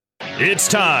It's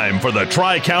time for the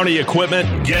Tri-County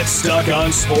Equipment Get Stuck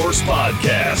on Sports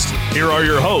podcast. Here are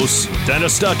your hosts,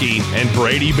 Dennis Stuckey and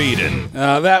Brady Beaton.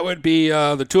 That would be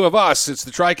the two of us. It's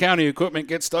the Tri-County Equipment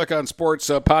Get Stuck on Sports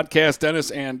podcast, Dennis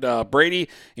and Brady.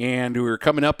 And we're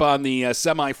coming up on the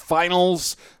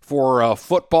semifinals for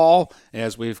football,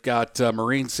 as we've got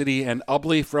Marine City and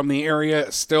Ubly from the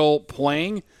area still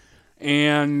playing.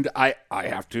 And I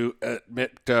have to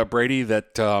admit, Brady,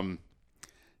 that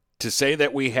to say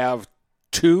that we have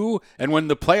two, and when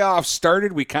the playoffs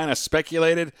started, we kind of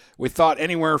speculated. We thought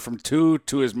anywhere from two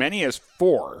to as many as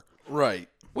four. Right.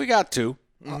 We got two.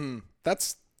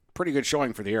 That's pretty good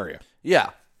showing for the area.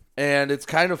 Yeah, and it's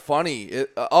kind of funny.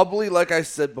 Ubly, like I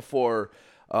said before,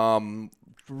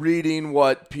 reading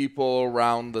what people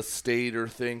around the state are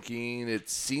thinking, it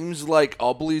seems like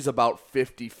Ubly's about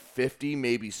 50-50,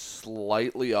 maybe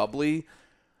slightly Ubly.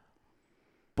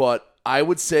 But I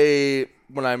would say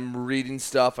when I'm reading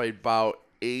stuff, about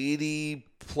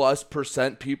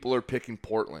 80+% people are picking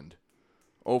Portland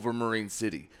over Marine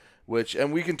City.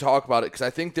 And we can talk about it because I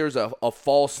think there's a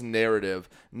false narrative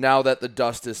now that the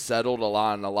dust is settled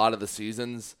on a lot of the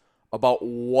seasons about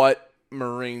what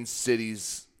Marine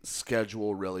City's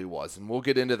schedule really was. And we'll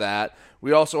get into that.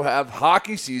 We also have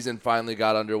hockey season finally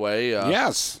got underway.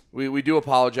 Yes. We do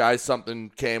apologize. Something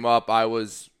came up. I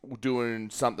was doing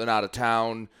something out of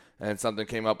town and something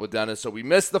came up with Dennis. So we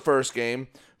missed the first game,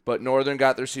 but Northern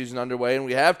got their season underway. And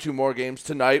we have two more games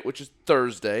tonight, which is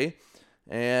Thursday.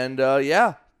 And,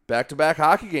 back-to-back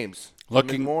hockey games.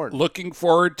 Looking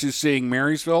forward to seeing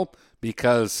Marysville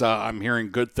because I'm hearing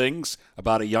good things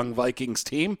about a young Vikings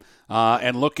team.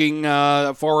 And I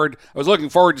was looking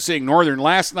forward to seeing Northern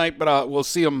last night, but we'll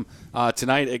see them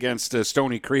tonight against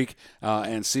Stony Creek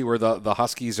and see where the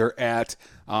Huskies are at.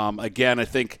 Again, I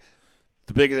think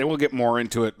we'll get more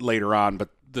into it later on, but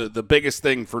the biggest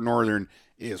thing for Northern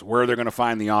is where they're going to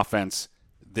find the offense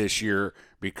this year,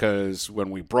 because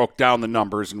when we broke down the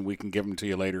numbers, and we can give them to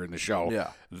you later in the show,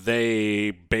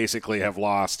 they basically have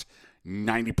lost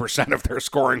 90% of their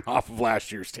scoring off of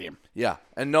last year's team. Yeah,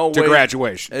 and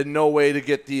graduation. And no way to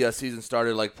get the season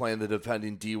started like playing the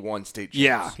defending D1 state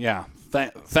champs. Yeah.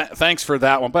 Thanks for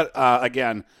that one. But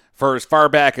again, for as far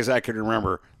back as I can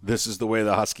remember, this is the way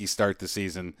the Huskies start the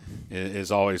season,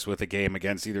 is always with a game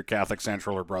against either Catholic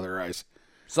Central or Brother Rice.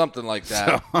 Something like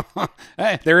that. So,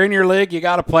 hey, they're in your league. You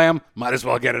got to play them. Might as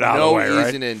well get it out of the way, right? No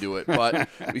easing into it. But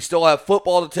we still have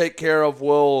football to take care of.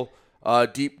 We'll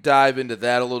deep dive into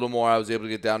that a little more. I was able to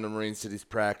get down to Marine City's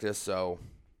practice. So,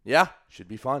 should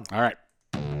be fun. All right.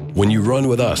 When you run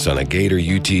with us on a Gator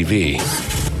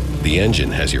UTV, the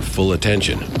engine has your full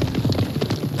attention.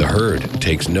 The herd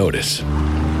takes notice.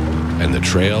 And the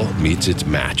trail meets its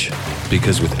match.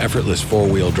 Because with effortless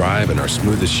four-wheel drive and our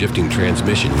smoothest shifting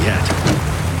transmission yet,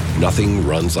 nothing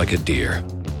runs like a deer.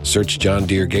 Search John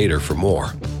Deere Gator for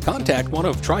more. Contact one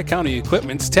of Tri-County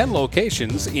Equipment's 10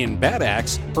 locations in Bad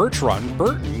Axe, Birch Run,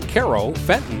 Burton, Caro,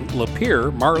 Fenton,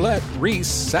 Lapeer, Marlette, Reese,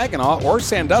 Saginaw, or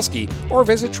Sandusky, or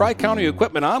visit Tri-County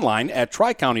Equipment online at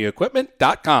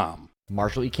tricountyequipment.com.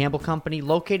 Marshall E. Campbell Company,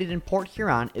 located in Port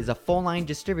Huron, is a full-line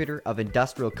distributor of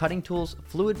industrial cutting tools,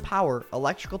 fluid power,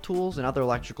 electrical tools, and other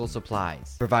electrical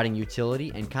supplies, providing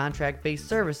utility and contract-based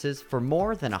services for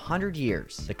more than 100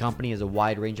 years. The company has a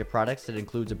wide range of products that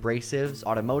includes abrasives,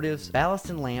 automotives, ballast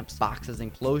and lamps, boxes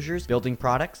and closures, building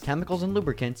products, chemicals and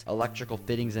lubricants, electrical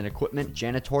fittings and equipment,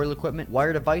 janitorial equipment,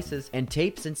 wire devices, and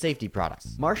tapes and safety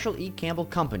products. Marshall E. Campbell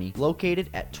Company, located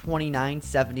at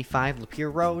 2975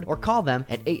 Lapeer Road, or call them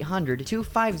at 800-250-7520.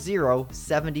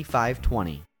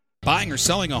 Buying or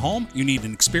selling a home? You need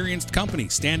an experienced company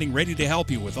standing ready to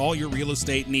help you with all your real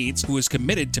estate needs, who is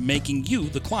committed to making you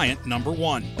the client number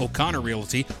one. O'Connor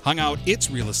Realty hung out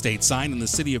its real estate sign in the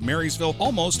city of Marysville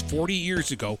almost 40 years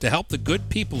ago to help the good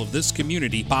people of this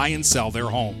community buy and sell their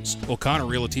homes. O'Connor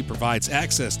Realty provides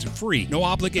access to free,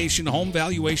 no-obligation home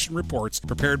valuation reports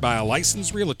prepared by a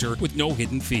licensed realtor with no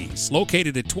hidden fees.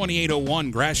 Located at 2801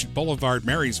 Gratiot Boulevard,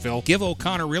 Marysville, give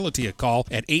O'Connor Realty a call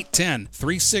at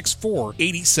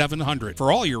 810-364-8700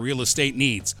 for all your real estate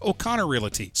needs. O'Connor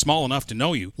Realty, small enough to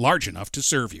know you, large enough to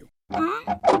serve you.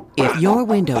 If your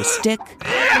windows stick,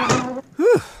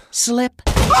 slip,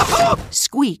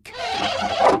 squeak,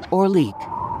 or leak,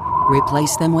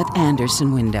 replace them with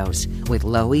Andersen Windows. With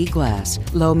low E-glass,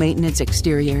 low-maintenance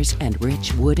exteriors, and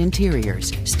rich wood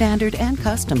interiors, standard and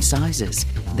custom sizes,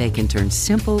 they can turn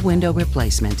simple window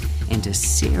replacement into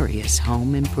serious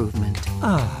home improvement.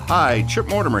 Hi, Chip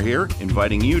Mortimer here,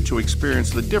 inviting you to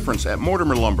experience the difference at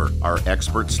Mortimer Lumber. Our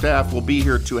expert staff will be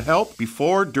here to help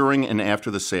before, during, and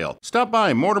after the sale. Stop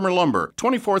by Mortimer Lumber,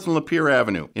 24th and Lapeer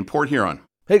Avenue in Port Huron.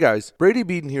 Hey guys, Brady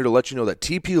Beaton here to let you know that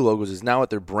TP Logos is now at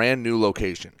their brand new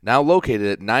location. Now located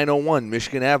at 901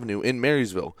 Michigan Avenue in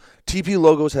Marysville, TP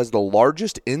Logos has the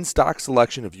largest in-stock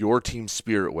selection of your team's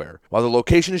spirit wear. While the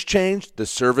location has changed, the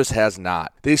service has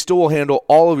not. They still will handle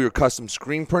all of your custom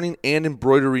screen printing and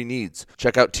embroidery needs.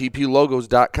 Check out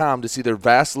tplogos.com to see their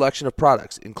vast selection of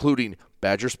products, including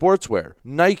Badger Sportswear,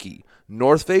 Nike,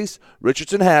 North Face,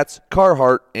 Richardson hats,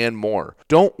 Carhartt, and more.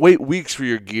 Don't wait weeks for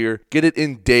your gear. Get it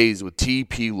in days with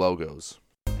TP Logos.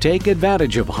 Take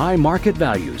advantage of high market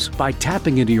values by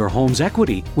tapping into your home's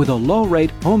equity with a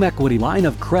low-rate home equity line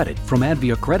of credit from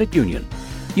Advia Credit Union.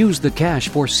 Use the cash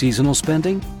for seasonal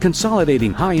spending,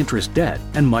 consolidating high-interest debt,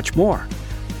 and much more.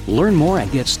 Learn more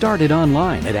and get started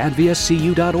online at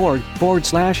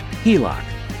adviacu.org/HELOC.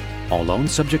 All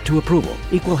loans subject to approval.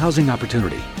 Equal housing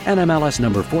opportunity. NMLS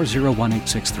number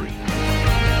 401863.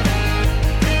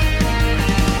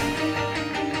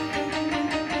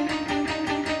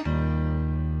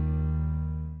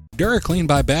 DuraClean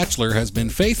by Bachelor has been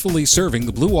faithfully serving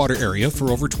the Blue Water area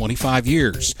for over 25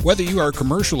 years. Whether you are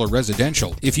commercial or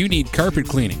residential, if you need carpet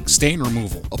cleaning, stain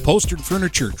removal, upholstered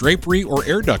furniture, drapery, or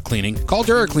air duct cleaning, call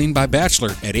DuraClean by Bachelor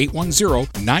at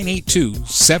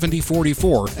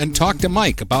 810-982-7044 and talk to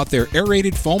Mike about their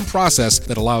aerated foam process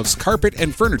that allows carpet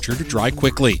and furniture to dry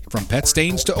quickly. From pet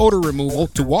stains to odor removal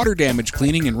to water damage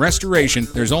cleaning and restoration,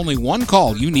 there's only one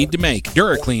call you need to make.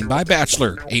 DuraClean by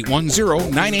Bachelor,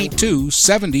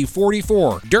 810-982-7044.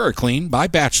 DuraClean by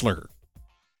Bachelor.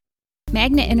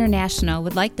 Magna International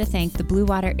would like to thank the Blue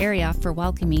Water area for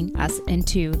welcoming us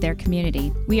into their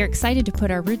community. We are excited to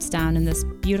put our roots down in this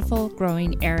beautiful,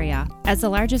 growing area. As the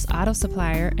largest auto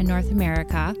supplier in North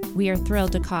America, we are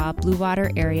thrilled to call Blue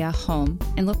Water area home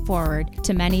and look forward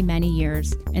to many, many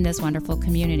years in this wonderful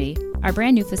community. Our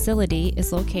brand new facility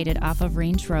is located off of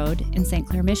Range Road in St.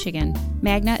 Clair, Michigan.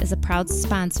 Magna is a proud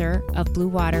sponsor of Blue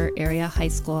Water Area High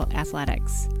School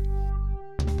athletics.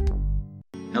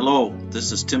 Hello,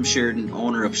 this is Tim Sheridan,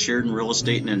 owner of Sheridan Real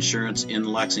Estate and Insurance in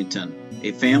Lexington,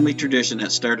 a family tradition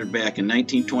that started back in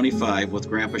 1925 with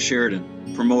Grandpa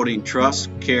Sheridan. Promoting trust,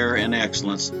 care, and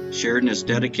excellence, Sheridan is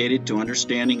dedicated to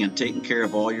understanding and taking care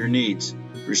of all your needs.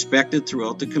 Respected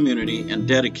throughout the community and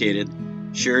dedicated,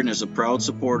 Sheridan is a proud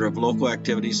supporter of local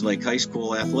activities like high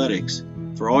school athletics.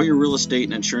 For all your real estate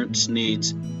and insurance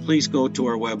needs, please go to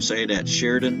our website at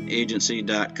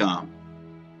SheridanAgency.com.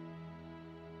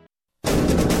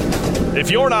 If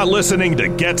you're not listening to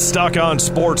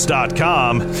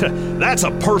GetStuckOnSports.com, that's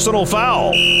a personal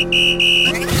foul.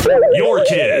 Your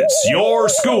kids, your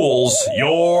schools,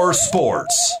 your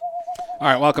sports. All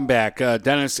right, welcome back.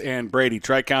 Dennis and Brady,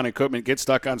 Tri-County Equipment, Get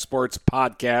Stuck on Sports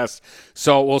podcast.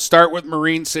 So we'll start with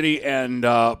Marine City and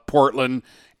Portland.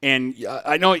 And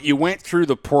I know you went through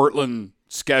the Portland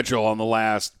schedule on the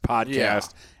last podcast. Yeah.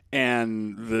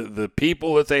 And the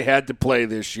people that they had to play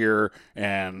this year,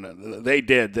 and they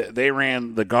did. They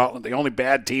ran the gauntlet. The only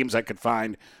bad teams I could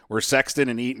find were Sexton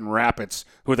and Eaton Rapids,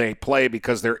 who they play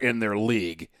because they're in their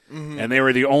league. Mm-hmm. And they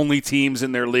were the only teams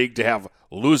in their league to have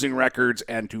losing records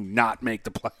and to not make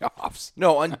the playoffs.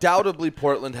 No, undoubtedly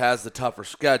Portland has the tougher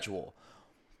schedule.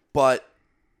 But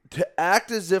to act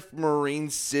as if Marine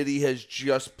City has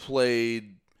just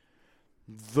played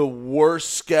the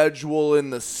worst schedule in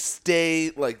the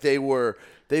state, like they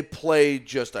played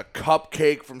just a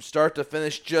cupcake from start to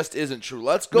finish, just isn't true.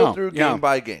 Let's go through game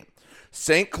by game.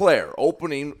 St. Clair,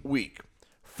 opening week,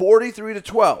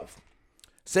 43-12.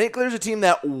 St. Clair's a team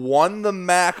that won the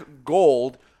MAC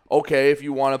Gold. Okay, if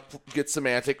you want to get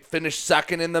semantic, finished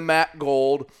second in the MAC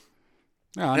Gold.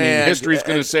 I mean, history's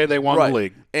going to say they won the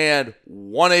league. And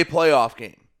won a playoff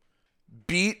game.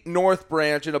 Beat North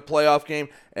Branch in a playoff game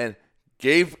and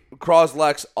gave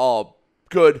Croslex a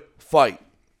good fight.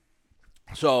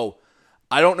 So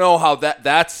I don't know how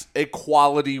that's a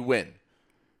quality win.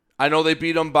 I know they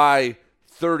beat them by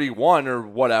 31 or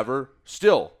whatever.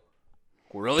 Still,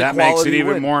 really that makes it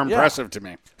even more impressive to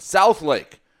me.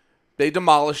 Southlake, they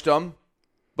demolished them,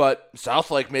 but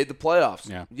Southlake made the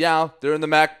playoffs. Yeah, they're in the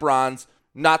MAC Bronze,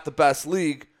 not the best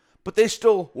league, but they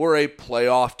still were a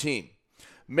playoff team.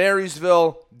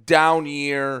 Marysville, down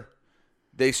year.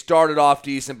 They started off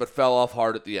decent but fell off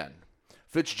hard at the end.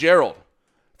 Fitzgerald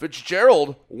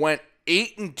went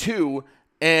 8-2,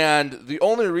 and the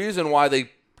only reason why they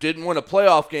didn't win a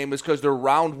playoff game is because their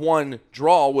round one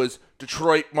draw was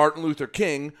Detroit Martin Luther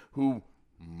King, who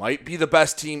might be the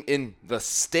best team in the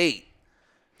state.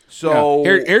 So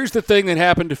here's the thing that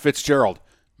happened to Fitzgerald.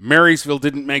 Marysville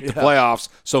didn't make the playoffs,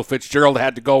 so Fitzgerald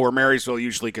had to go where Marysville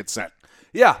usually gets sent.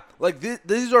 Yeah, like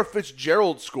these are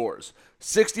Fitzgerald scores.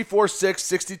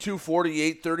 64-6,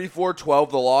 62-48, 34-12,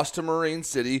 the loss to Marine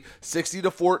City,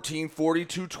 60-14,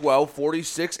 42-12,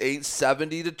 46-8,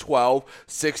 70-12,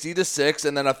 60-6,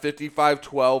 and then a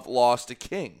 55-12 loss to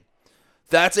King.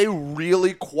 That's a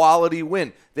really quality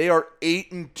win. They are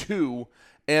 8-2,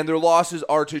 and their losses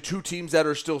are to two teams that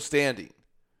are still standing.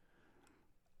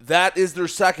 That is their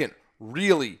second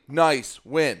really nice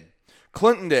win.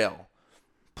 Clintondale,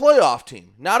 playoff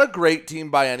team. Not a great team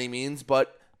by any means,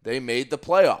 but they made the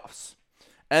playoffs.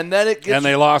 And then it gets... And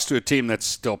they lost to a team that's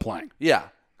still playing. Yeah.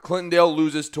 Clintondale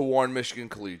loses to Warren Michigan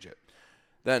Collegiate.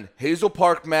 Then Hazel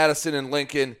Park, Madison, and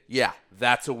Lincoln. Yeah,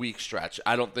 that's a weak stretch.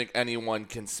 I don't think anyone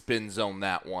can spin zone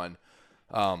that one.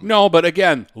 No, but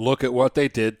again, look at what they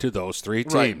did to those three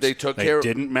teams. Right, they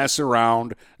didn't mess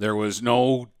around. There was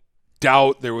no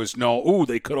doubt. There was no,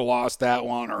 they could have lost that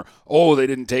one, or, they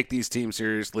didn't take these teams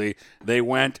seriously. They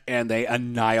went and they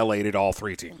annihilated all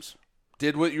three teams.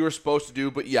 Did what you were supposed to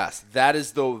do, but yes, that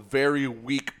is the very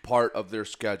weak part of their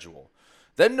schedule.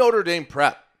 Then Notre Dame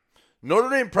Prep. Notre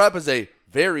Dame Prep is a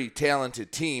very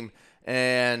talented team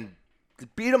and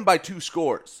beat them by 2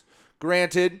 scores.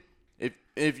 Granted,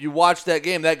 if you watch that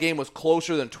game was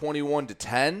closer than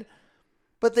 21-10,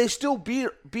 but they still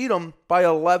beat them by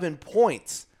 11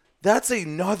 points. That's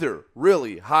another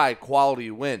really high-quality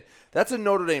win. That's a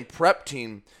Notre Dame Prep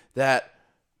team that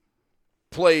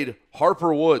played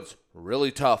Harper Woods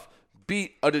really tough,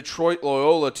 beat a Detroit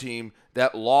Loyola team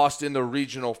that lost in the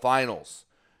regional finals.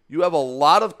 You have a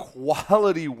lot of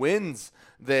quality wins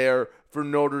there for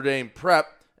Notre Dame Prep,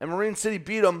 and Marine City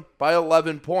beat them by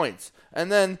 11 points. And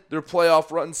then their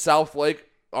playoff run, Southlake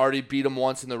already beat them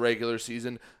once in the regular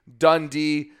season.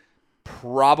 Dundee,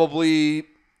 probably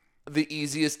the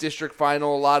easiest district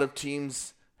final a lot of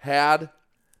teams had,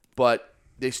 but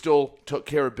they still took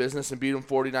care of business and beat them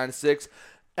 49-6.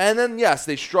 And then, yes,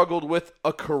 they struggled with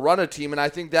a Corunna team, and I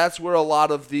think that's where a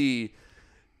lot of the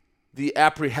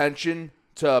apprehension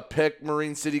to pick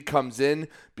Marine City comes in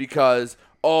because,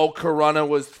 Corunna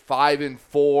was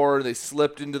 5-4. They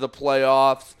slipped into the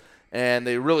playoffs, and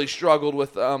they really struggled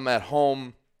with them at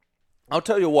home. I'll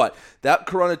tell you what, that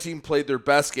Corunna team played their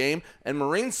best game, and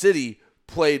Marine City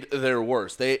played their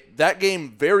worst. That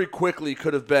game very quickly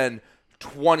could have been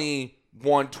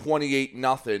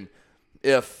 21-28-0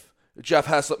 if Jeff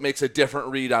Heslop makes a different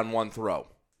read on one throw.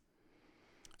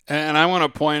 And I want to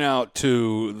point out,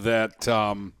 too, that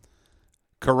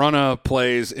Corunna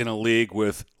plays in a league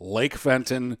with Lake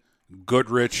Fenton,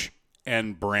 Goodrich,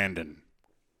 and Brandon.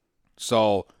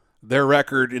 So their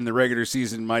record in the regular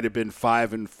season might have been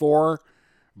 5-4,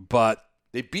 but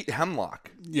they beat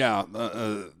Hemlock. Yeah,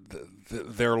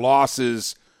 their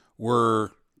losses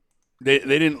were they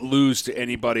didn't lose to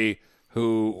anybody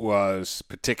who was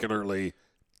particularly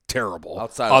terrible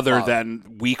other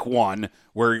than week 1,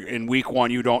 where in week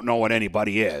 1 you don't know what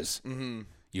anybody is. Mm-hmm.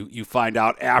 You find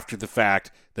out after the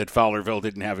fact that Fowlerville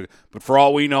didn't have it. But for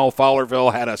all we know,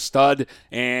 Fowlerville had a stud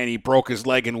and he broke his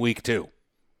leg in week 2.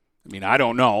 I mean, I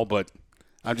don't know, but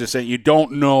I'm just saying you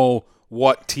don't know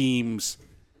what teams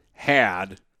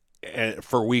had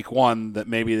for week 1 that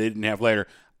maybe they didn't have later.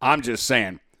 I'm just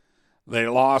saying they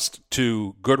lost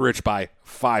to Goodrich by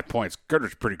 5 points.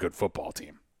 Goodrich, pretty good football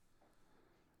team.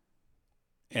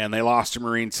 And they lost to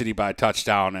Marine City by a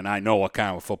touchdown, and I know what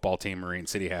kind of a football team Marine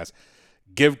City has.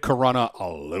 Give Corunna a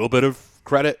little bit of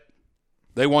credit.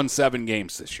 They won 7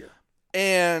 games this year.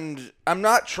 And I'm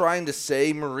not trying to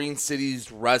say Marine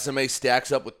City's resume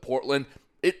stacks up with Portland.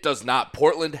 It does not.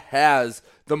 Portland has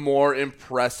the more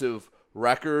impressive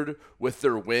record with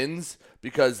their wins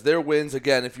because their wins,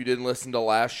 again, if you didn't listen to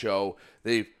last show,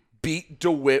 they beat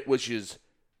DeWitt, which is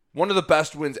one of the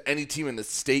best wins any team in the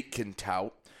state can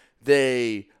tout.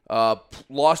 They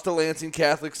lost to Lansing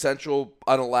Catholic Central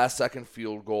on a last-second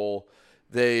field goal.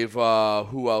 They've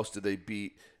who else did they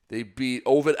beat? They beat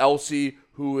Ovid Elsie,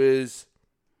 who was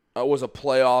a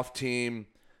playoff team.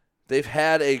 They've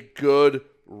had a good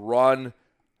run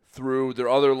through. Their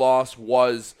other loss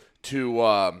was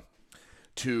to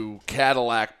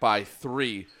Cadillac by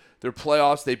 3. Their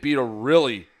playoffs, they beat a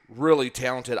really, really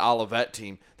talented Olivet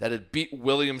team that had beat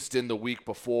Williamston the week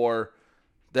before.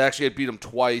 They actually had beat them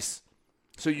twice.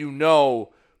 So you know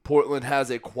Portland has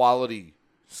a quality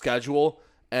schedule,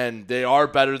 and they are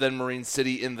better than Marine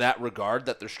City in that regard,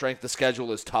 that their strength of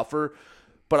schedule is tougher.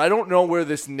 But I don't know where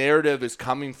this narrative is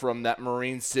coming from that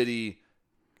Marine City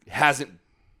hasn't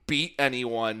beat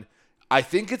anyone. I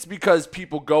think it's because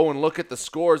people go and look at the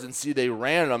scores and see they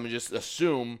ran them and just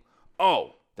assume,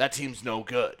 that team's no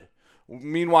good.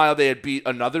 Meanwhile, they had beat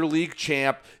another league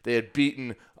champ. They had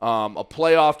beaten a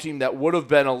playoff team that would have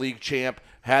been a league champ,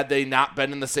 had they not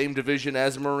been in the same division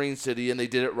as Marine City, and they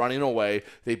did it running away.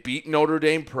 They beat Notre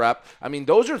Dame Prep. I mean,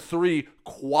 those are 3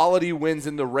 quality wins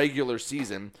in the regular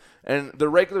season. And the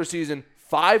regular season,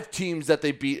 5 teams that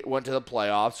they beat went to the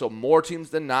playoffs, so more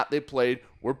teams than not they played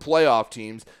were playoff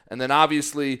teams. And then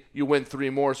obviously you win 3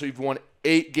 more, so you've won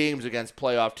 8 games against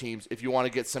playoff teams. If you want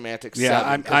to get semantics,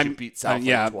 7 because you beat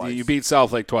Southlake twice. You beat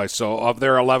Southlake twice. So of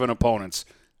their 11 opponents,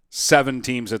 7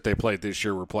 teams that they played this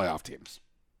year were playoff teams.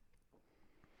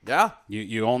 Yeah.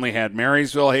 You only had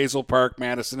Marysville, Hazel Park,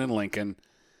 Madison, and Lincoln.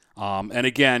 And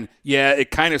again, it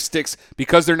kind of sticks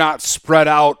because they're not spread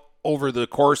out over the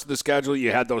course of the schedule.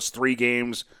 You had those 3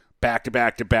 games back to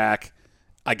back to back.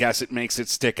 I guess it makes it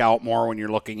stick out more when you're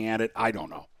looking at it. I don't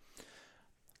know.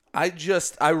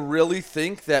 I really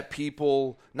think that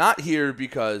people, not here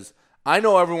because I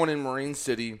know everyone in Marine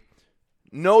City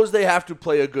knows they have to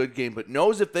play a good game, but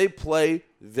knows if they play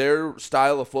their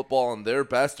style of football and their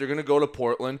best, they're going to go to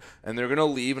Portland and they're going to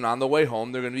leave, and on the way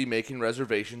home, they're going to be making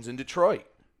reservations in Detroit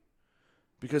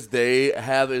because they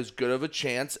have as good of a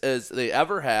chance as they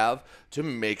ever have to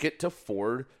make it to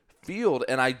Ford Field.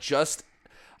 And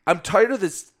I'm tired of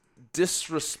this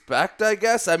disrespect, I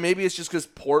guess. Maybe it's just because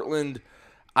Portland,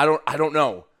 I don't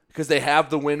know, because they have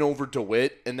the win over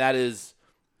DeWitt, and that is,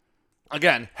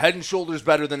 again, head and shoulders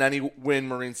better than any win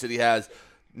Marine City has.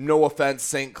 No offense,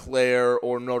 St. Clair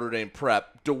or Notre Dame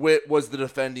Prep. DeWitt was the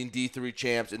defending D3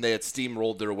 champs, and they had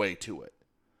steamrolled their way to it.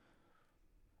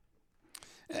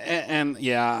 And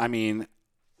I mean,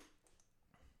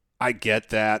 I get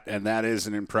that, and that is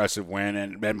an impressive win.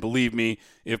 And believe me,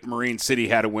 if Marine City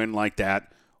had a win like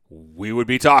that, we would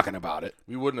be talking about it.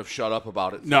 We wouldn't have shut up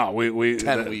about it. No, we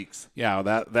 10 weeks. Yeah,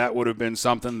 that would have been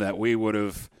something that we would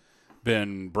have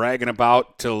been bragging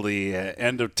about till the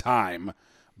end of time.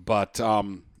 But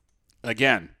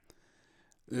again,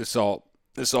 this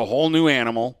is a whole new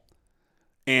animal,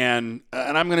 and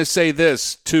I'm going to say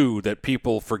this too that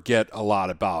people forget a lot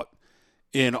about.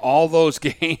 In all those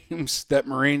games that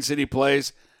Marine City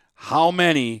plays, how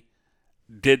many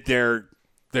did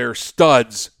their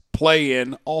studs play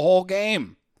in a whole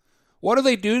game? What do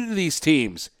they do to these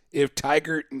teams if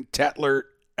Tigert and Tetler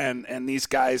and these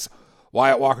guys,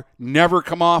 Wyatt Walker, never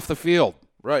come off the field?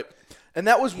 Right. And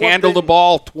that was handle the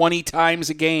ball 20 times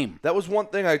a game. That was one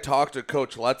thing I talked to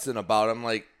Coach Letson about. I'm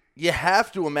like, you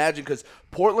have to imagine, because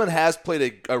Portland has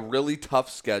played a really tough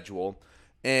schedule.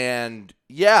 And,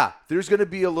 yeah, there's going to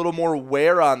be a little more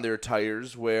wear on their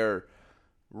tires where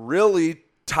really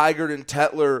Tigert and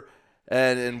Tetler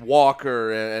and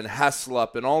Walker and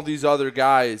Heslop and all these other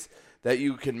guys that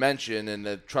you can mention,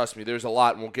 and trust me, there's a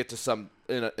lot, and we'll get to some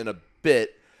in a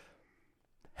bit,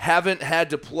 haven't had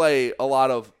to play a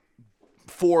lot of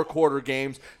 4-quarter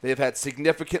games. They've had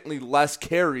significantly less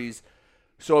carries.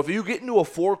 So if you get into a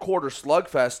 4-quarter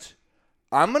slugfest,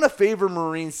 I'm going to favor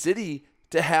Marine City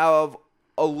to have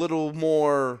a little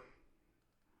more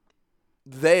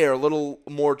a little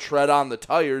more tread on the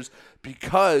tires,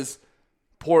 because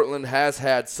Portland has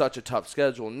had such a tough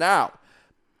schedule. Now,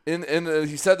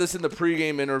 he said this in the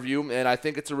pregame interview, and I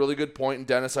think it's a really good point, and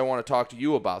Dennis, I want to talk to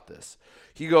you about this.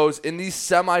 He goes, in these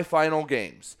semifinal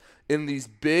games, in these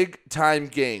big-time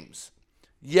games,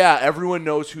 yeah, everyone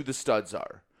knows who the studs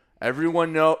are.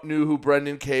 Everyone knew who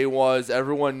Brendan Kay was.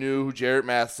 Everyone knew who Jarrett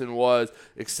Matheson was,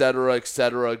 et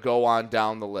cetera, go on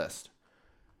down the list.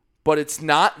 But it's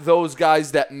not those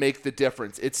guys that make the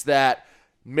difference. It's that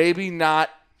maybe not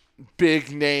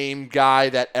big-name guy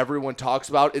that everyone talks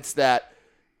about. It's that,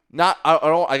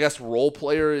 I guess role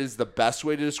player is the best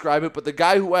way to describe it, but the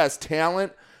guy who has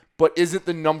talent but isn't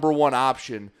the number one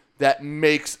option that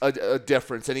makes a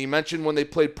difference. And he mentioned when they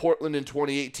played Portland in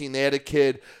 2018, they had a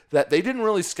kid that they didn't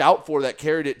really scout for that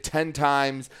carried it 10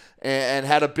 times and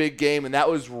had a big game, and that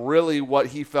was really what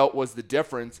he felt was the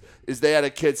difference, is they had a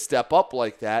kid step up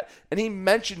like that. And he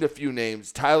mentioned a few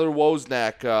names, Tyler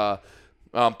Wozniak,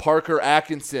 Parker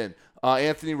Atkinson,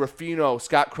 Anthony Ruffino,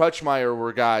 Scott Crutchmeyer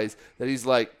were guys that he's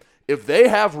like, if they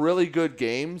have really good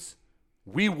games,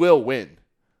 we will win.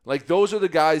 Like, those are the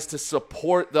guys to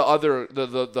support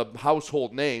the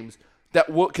household names that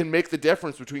can make the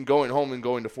difference between going home and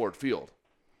going to Ford Field.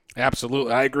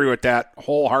 Absolutely. I agree with that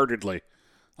wholeheartedly.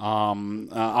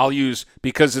 I'll use,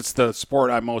 because it's the sport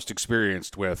I'm most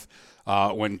experienced with,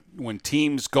 when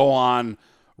teams go on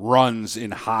runs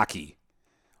in hockey,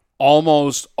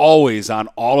 almost always on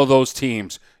all of those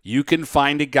teams, you can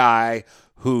find a guy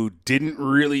who didn't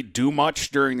really do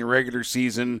much during the regular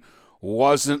season,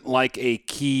 wasn't like a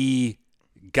key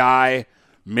guy,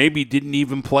 maybe didn't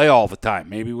even play all the time,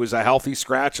 maybe was a healthy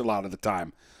scratch a lot of the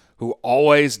time, who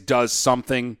always does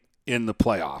something in the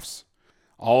playoffs,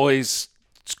 always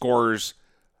scores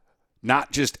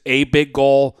not just a big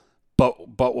goal,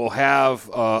 but we'll have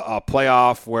a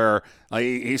playoff where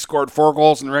he scored 4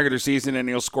 goals in the regular season and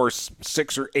he'll score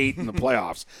 6 or 8 in the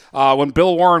playoffs. When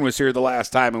Bill Warren was here the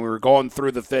last time and we were going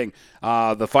through the thing,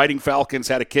 the Fighting Falcons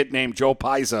had a kid named Joe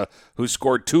Pisa who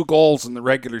scored 2 goals in the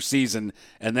regular season,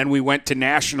 and then we went to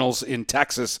Nationals in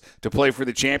Texas to play for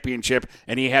the championship,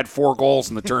 and he had 4 goals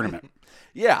in the tournament.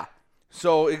 Yeah.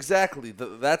 So exactly,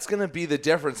 that's going to be the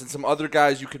difference. And some other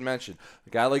guys you could mention, a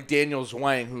guy like Daniel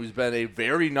Zwang, who's been a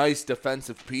very nice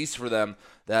defensive piece for them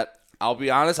that, I'll be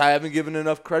honest, I haven't given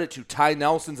enough credit to. Ty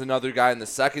Nelson's another guy in the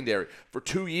secondary. For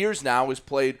 2 years now, has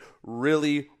played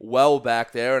really well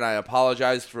back there, and I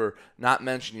apologize for not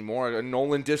mentioning more.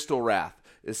 Nolan Distelrath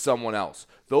is someone else.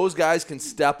 Those guys can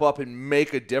step up and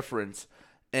make a difference,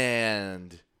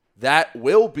 and that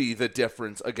will be the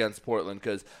difference against Portland,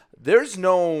 because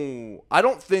I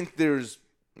don't think there's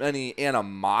any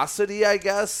animosity, I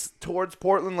guess, towards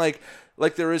Portland, like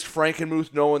there is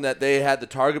Frankenmuth knowing that they had the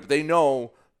target, but they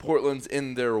know Portland's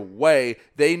in their way.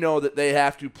 They know that they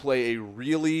have to play a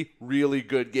really, really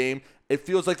good game. It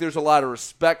feels like there's a lot of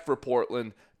respect for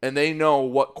Portland, and they know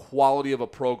what quality of a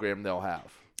program they'll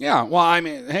have. Yeah, well, I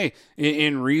mean, hey,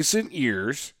 in recent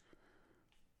years,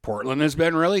 Portland has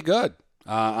been really good.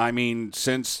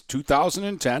 Since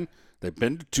 2010, they've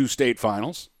been to 2 state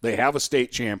finals. They have a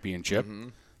state championship. Mm-hmm.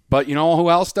 But you know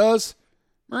who else does?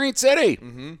 Marine City.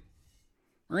 Mm-hmm.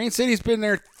 Marine City's been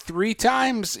there 3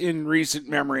 times in recent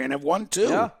memory and have won 2.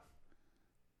 Yeah.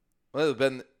 Well, they've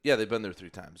been there 3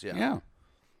 times. Yeah.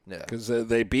 Yeah. Because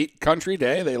they beat Country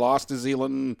Day. They lost to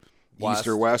Zeeland East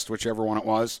or West, whichever one it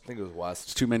was. I think it was West.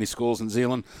 It's too many schools in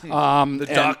Zeeland. The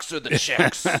Ducks or the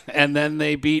Chicks. And then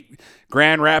they beat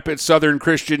Grand Rapids Southern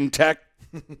Christian Tech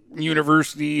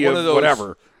University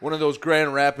whatever. One of those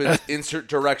Grand Rapids, insert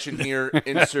direction here,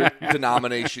 insert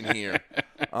denomination here.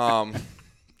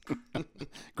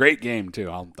 Great game,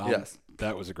 too. Yes.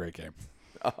 That was a great game.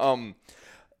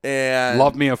 And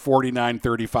love me a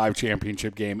 49-35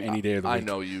 championship game any day of the week. I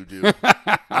know you do.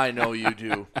 I know you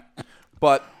do.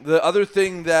 But the other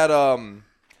thing that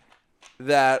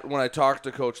when I talked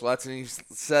to Coach Letson, he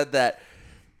said that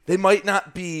they might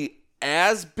not be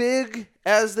as big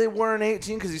as they were in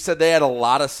 18, because he said they had a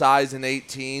lot of size in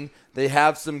 18. They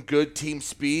have some good team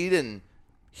speed, and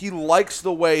he likes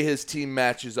the way his team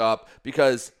matches up,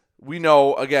 because we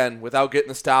know, again, without getting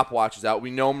the stopwatches out, we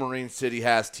know Marine City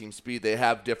has team speed. They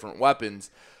have different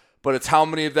weapons. But it's how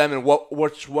many of them and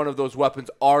which one of those weapons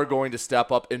are going to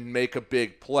step up and make a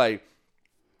big play.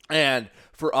 And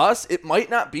for us, it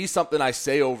might not be something I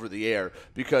say over the air,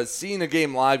 because seeing a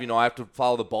game live, I have to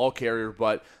follow the ball carrier,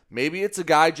 but maybe it's a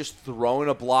guy just throwing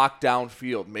a block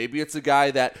downfield. Maybe it's a guy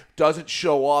that doesn't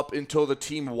show up until the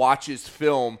team watches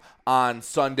film on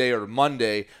Sunday or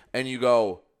Monday, and you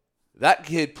go, that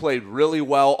kid played really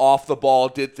well off the ball,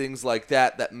 did things like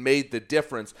that made the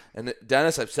difference. And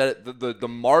Dennis, I've said it, the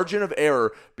margin of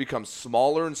error becomes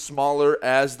smaller and smaller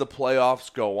as the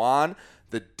playoffs go on.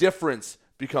 The difference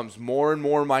becomes more and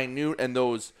more minute, and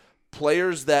those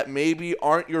players that maybe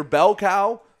aren't your bell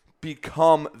cow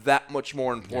become that much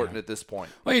more important at this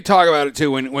point. Well, you talk about it, too.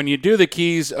 When you do the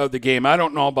keys of the game, I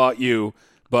don't know about you,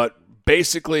 but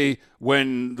basically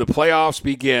when the playoffs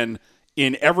begin,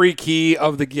 in every key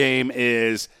of the game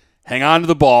is hang on to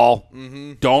the ball,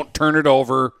 don't turn it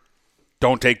over,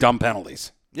 don't take dumb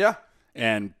penalties. Yeah.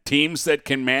 And teams that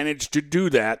can manage to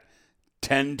do that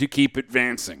tend to keep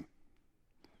advancing.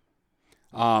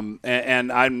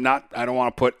 And I don't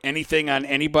want to put anything on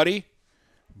anybody,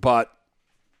 but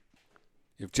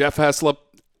if Jeff Heslop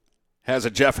has a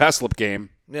Jeff Heslop game,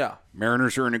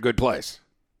 Mariners are in a good place.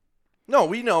 No,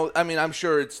 we know. I mean, I'm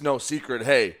sure it's no secret.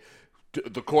 Hey,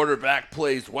 the quarterback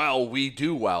plays well, we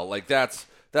do well. Like that's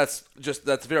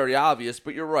very obvious.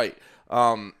 But you're right.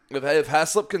 If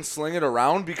Heslop can sling it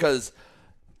around, because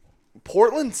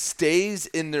Portland stays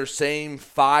in their same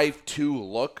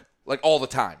 5-2 look like all the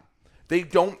time. They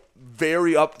don't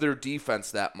vary up their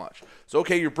defense that much. So,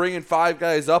 okay, you're bringing 5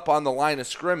 guys up on the line of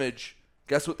scrimmage.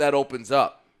 Guess what that opens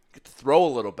up? You get to throw a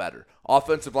little better.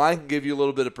 Offensive line can give you a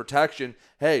little bit of protection.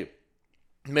 Hey,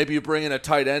 maybe you bring in a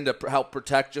tight end to help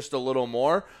protect just a little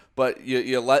more, but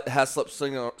you let Heslop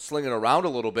sling it around a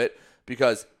little bit,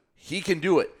 because he can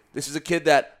do it. This is a kid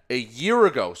that a year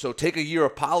ago, so take a year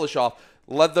of polish off,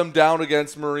 led them down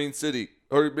against Marine City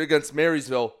or against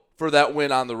Marysville for that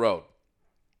win on the road.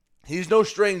 He's no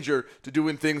stranger to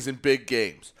doing things in big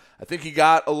games. I think he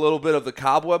got a little bit of the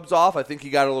cobwebs off. I think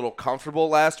he got a little comfortable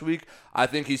last week. I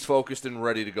think he's focused and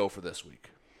ready to go for this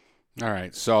week. All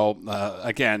right. So,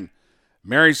 again,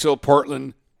 Marysville,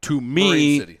 Portland, to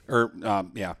me, Marine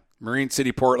City. Marine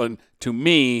City, Portland, to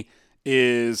me,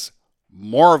 is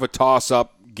more of a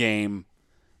toss-up game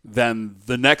than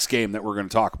the next game that we're going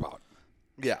to talk about.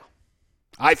 Yeah.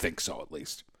 I think so, at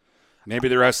least. Maybe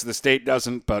the rest of the state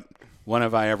doesn't, but when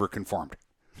have I ever conformed?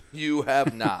 You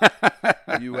have not.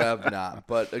 You have not.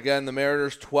 But again, the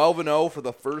Mariners 12-0 for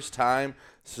the first time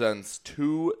since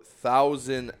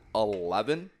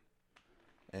 2011.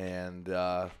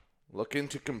 And looking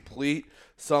to complete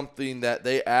something that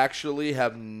they actually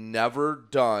have never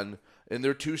done in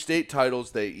their 2 state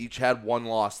titles. They each had 1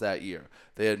 loss that year.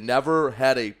 They had never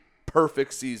had a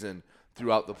perfect season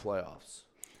throughout the playoffs.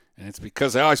 And it's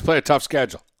because they always play a tough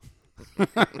schedule.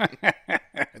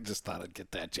 I just thought I'd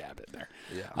get that jab in there.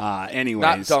 Yeah. Anyways,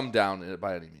 not dumbed down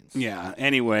by any means. Yeah.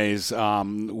 Anyways,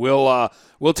 we'll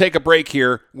take a break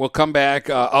here. We'll come back.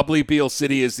 Ubly Beale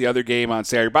City is the other game on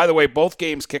Saturday. By the way, both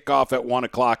games kick off at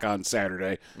 1:00 on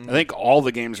Saturday. I think all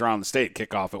the games around the state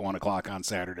kick off at 1:00 on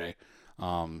Saturday.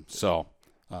 So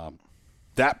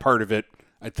that part of it,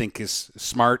 I think, is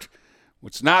smart.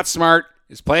 What's not smart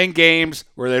is playing games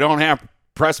where they don't have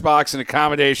press box and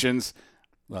accommodations.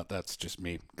 Well, that's just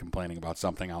me complaining about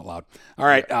something out loud. All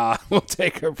right, we'll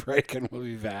take a break and we'll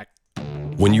be back.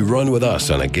 When you run with us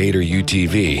on a Gator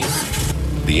UTV,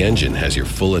 the engine has your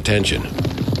full attention.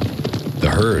 The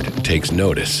herd takes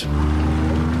notice.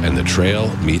 And the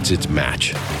trail meets its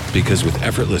match. Because with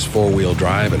effortless 4-wheel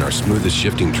drive and our smoothest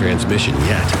shifting transmission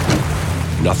yet,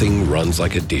 nothing runs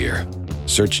like a deer.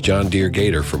 Search John Deere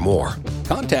Gator for more.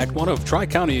 Contact one of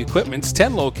Tri-County Equipment's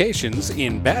 10 locations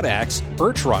in Bad Axe,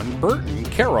 Birch Run, Burton,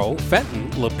 Caro, Fenton,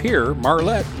 Lapeer,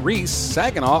 Marlette, Reese,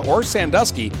 Saginaw, or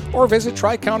Sandusky, or visit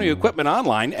Tri-County Equipment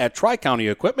online at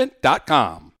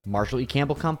tricountyequipment.com. Marshall E.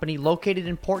 Campbell Company, located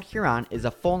in Port Huron, is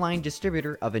a full-line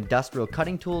distributor of industrial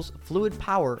cutting tools, fluid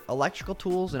power, electrical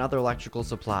tools, and other electrical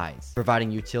supplies,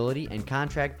 providing utility and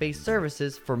contract-based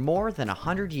services for more than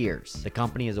 100 years. The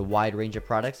company has a wide range of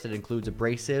products that includes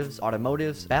abrasives,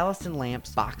 automotives, ballast and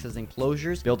lamps, boxes and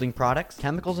closures, building products,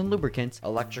 chemicals and lubricants,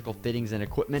 electrical fittings and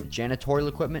equipment, janitorial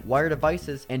equipment, wire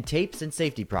devices, and tapes and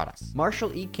safety products.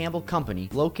 Marshall E. Campbell Company,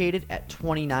 located at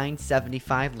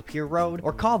 2975 Lapeer Road,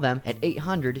 or call them at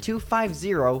 800-250-7520.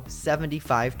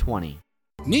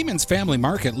 Neiman's Family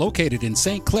Market, located in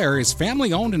St. Clair, is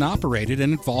family-owned and operated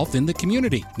and involved in the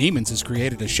community. Neiman's has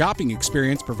created a shopping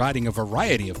experience providing a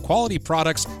variety of quality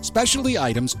products, specialty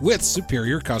items with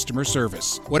superior customer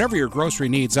service. Whatever your grocery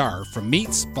needs are, from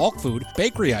meats, bulk food,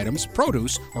 bakery items,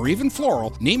 produce, or even floral,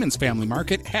 Neiman's Family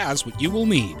Market has what you will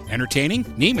need. Entertaining?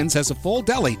 Neiman's has a full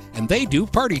deli, and they do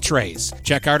party trays.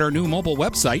 Check out our new mobile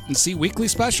website and see weekly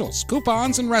specials,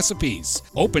 coupons, and recipes.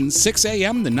 Open 6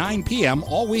 a.m. to 9 p.m.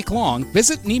 all week long.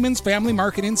 Visit Neiman's Family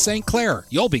Market in St. Clair.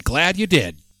 You'll be glad you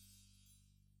did.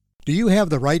 Do you have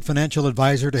the right financial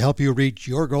advisor to help you reach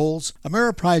your goals?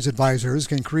 Ameriprise Advisors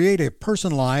can create a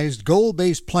personalized,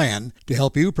 goal-based plan to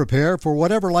help you prepare for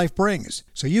whatever life brings,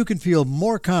 so you can feel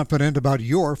more confident about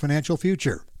your financial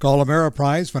future. Call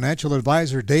Ameriprise Financial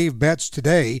Advisor Dave Betts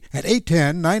today at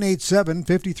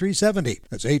 810-987-5370.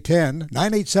 That's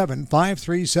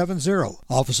 810-987-5370.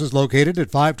 Office is located at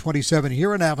 527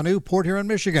 Huron Avenue, Port Huron,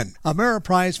 Michigan.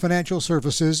 Ameriprise Financial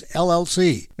Services,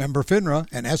 LLC. Member FINRA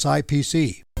and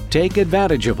SIPC. Take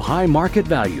advantage of high market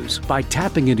values by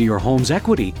tapping into your home's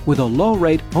equity with a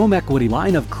low-rate home equity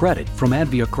line of credit from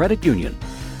Advia Credit Union.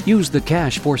 Use the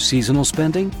cash for seasonal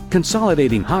spending,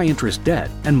 consolidating high-interest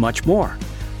debt, and much more.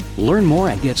 Learn more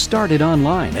and get started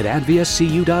online at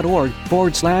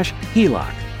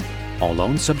adviacu.org/HELOC. All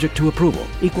loans subject to approval.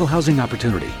 Equal housing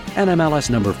opportunity. NMLS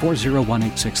number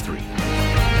 401863.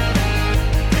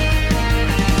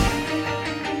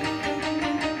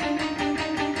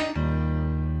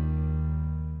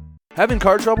 Having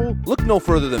car trouble? Look no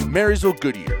further than Marysville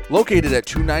Goodyear. Located at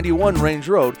 291 Range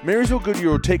Road, Marysville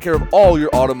Goodyear will take care of all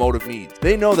your automotive needs.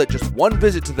 They know that just one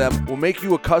visit to them will make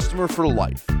you a customer for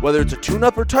life. Whether it's a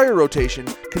tune-up or tire rotation,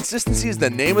 consistency is the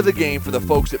name of the game for the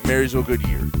folks at Marysville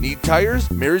Goodyear. Need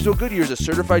tires? Marysville Goodyear is a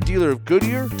certified dealer of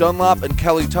Goodyear, Dunlop, and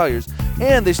Kelly tires,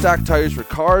 and they stock tires for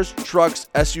cars, trucks,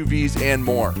 SUVs, and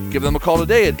more. Give them a call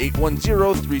today at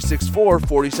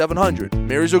 810-364-4700.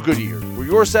 Marysville Goodyear, where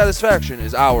your satisfaction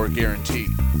is our guarantee.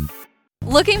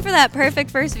 Looking for that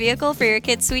perfect first vehicle for your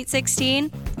kid's Sweet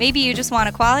 16? Maybe you just want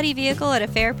a quality vehicle at a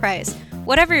fair price.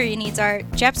 Whatever your needs are,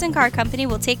 Jepson Car Company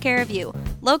will take care of you.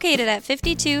 Located at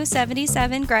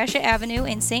 5277 Gratiot Avenue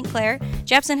in St. Clair,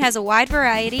 Jepson has a wide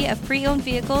variety of pre-owned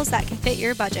vehicles that can fit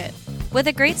your budget. With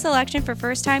a great selection for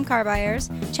first-time car buyers,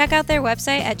 check out their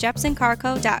website at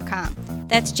jepsoncarco.com.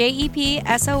 That's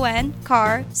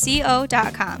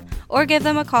JEPSONCARCO.com. Or give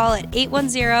them a call at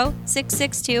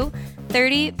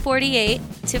 810-662-3048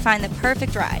 to find the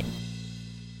perfect ride.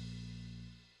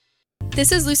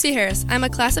 This is Lucy Harris. I'm a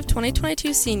class of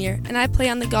 2022 senior, and I play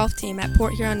on the golf team at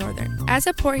Port Huron Northern. As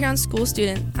a Port Huron school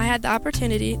student, I had the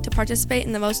opportunity to participate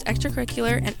in the most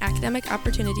extracurricular and academic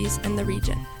opportunities in the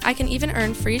region. I can even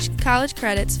earn free college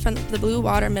credits from the Blue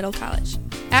Water Middle College.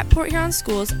 At Port Huron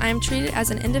schools, I am treated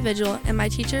as an individual, and my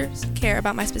teachers care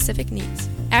about my specific needs.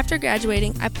 After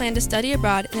graduating, I plan to study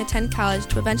abroad and attend college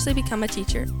to eventually become a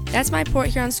teacher. That's my Port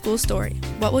Huron school story.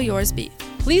 What will yours be?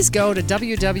 Please go to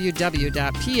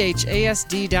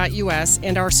www.phasd.us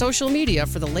and our social media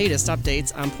for the latest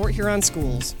updates on Port Huron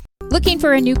schools. Looking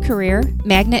for a new career?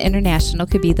 Magna International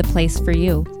could be the place for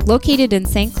you. Located in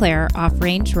St. Clair off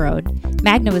Range Road,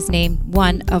 Magna was named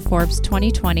one of Forbes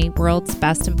 2020 World's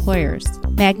Best Employers.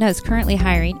 Magna is currently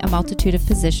hiring a multitude of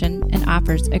positions and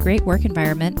offers a great work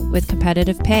environment with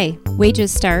competitive pay.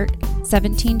 Wages start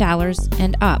 $17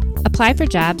 and up. Apply for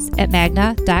jobs at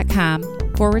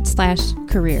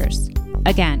magna.com/careers.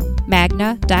 Again,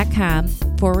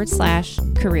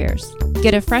 magna.com/careers.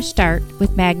 Get a fresh start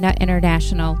with Magna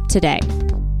International today.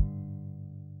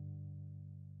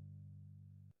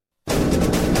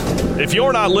 If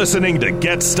you're not listening to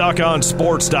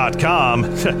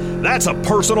GetStuckOnSports.com, that's a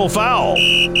personal foul.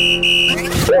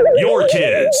 Your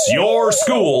kids, your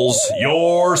schools,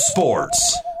 your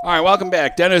sports. All right, welcome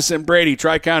back. Dennis and Brady,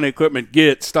 Tri-County Equipment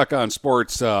Get Stuck on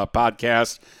Sports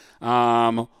podcast.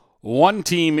 One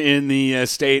team in the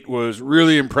state was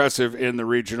really impressive in the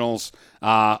regionals.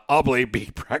 Ubly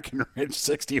beat Breckenridge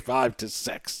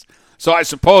 65-6. So I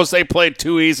suppose they played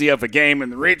too easy of a game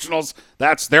in the regionals.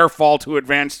 That's their fault who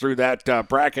advanced through that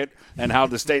bracket and how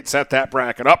the state set that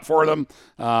bracket up for them.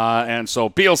 And so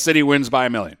Beale City wins by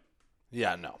 1 million.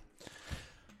 Yeah, no.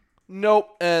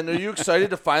 Nope. And are you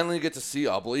excited to finally get to see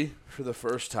Ubly for the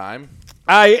first time?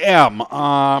 I am.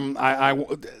 I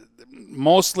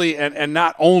mostly, and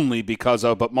not only because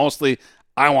of, but mostly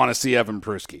I want to see Evan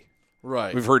Pruski.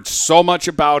 Right. We've heard so much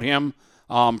about him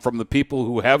from the people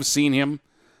who have seen him.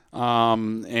 I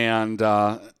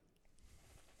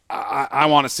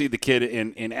want to see the kid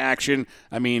in action.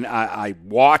 I mean, I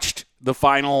watched the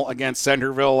final against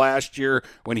Centerville last year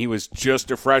when he was just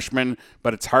a freshman,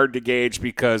 but it's hard to gauge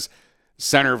because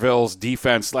Centerville's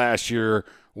defense last year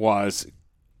was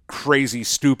crazy,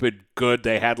 stupid good.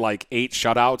 They had like 8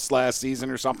 shutouts last season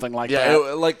or something like that. Yeah,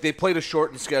 like they played a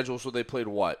shortened schedule, so they played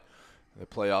what? The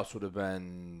playoffs would have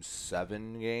been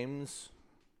 7 games.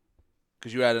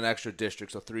 Because you had an extra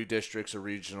district, so 3 districts, a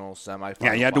regional, semifinal.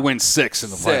 Yeah, you had to win 6 in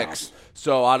the playoffs.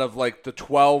 So out of like the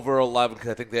 12 or 11,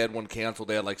 because I think they had one canceled,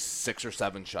 they had like 6 or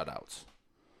 7 shutouts.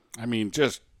 I mean,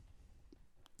 just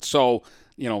so,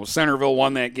 Centerville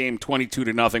won that game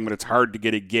 22-0, but it's hard to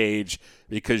get a gauge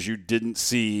because you didn't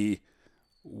see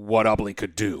what Ubly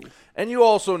could do. And you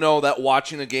also know that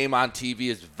watching a game on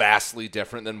TV is vastly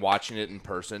different than watching it in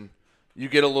person. You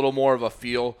get a little more of a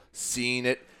feel seeing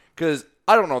it because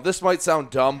I don't know, this might sound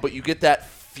dumb, but you get that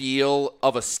feel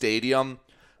of a stadium,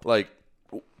 like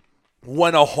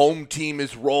when a home team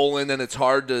is rolling and it's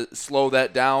hard to slow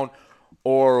that down,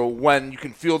 or when you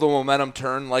can feel the momentum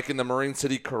turn, like in the Marine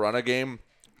City Corunna game,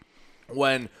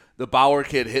 when the Bauer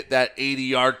kid hit that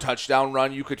 80-yard touchdown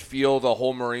run, you could feel the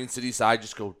whole Marine City side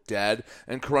just go dead,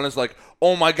 and Corunna's like,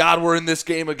 oh my God, we're in this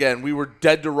game again. We were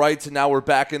dead to rights, and now we're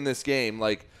back in this game.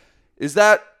 Like, is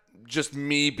that just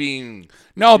me being...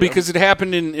 No, because it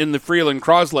happened in the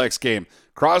Freeland-Croslex game.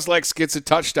 Croslex gets a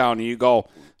touchdown, and you go,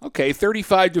 okay,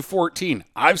 35-14.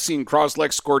 I've seen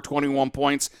Croslex score 21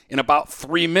 points in about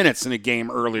 3 minutes in a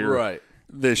game earlier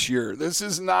this year. This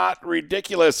is not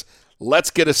ridiculous.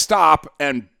 Let's get a stop,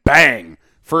 and bang!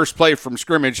 First play from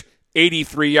scrimmage,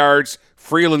 83 yards,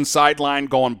 Freeland sideline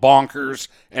going bonkers,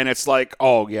 and it's like,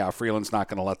 oh, yeah, Freeland's not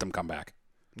going to let them come back.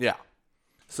 Yeah.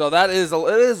 So it is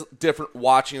different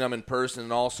watching them in person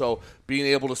and also being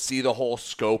able to see the whole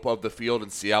scope of the field and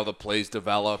see how the plays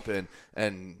develop and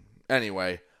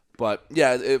anyway. But,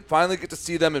 yeah, finally get to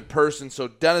see them in person. So,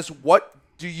 Dennis, what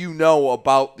do you know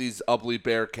about these Ubly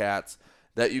Bearcats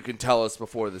that you can tell us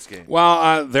before this game?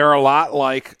 Well, they're a lot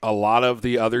like a lot of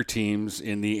the other teams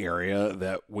in the area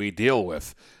that we deal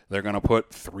with. They're going to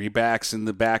put 3 backs in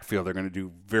the backfield. They're going to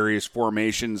do various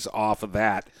formations off of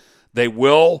that. They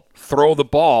will throw the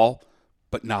ball,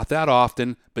 but not that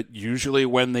often. But usually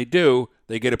when they do,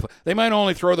 they get a. They might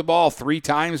only throw the ball 3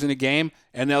 times in a game,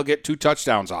 and they'll get 2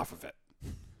 touchdowns off of it.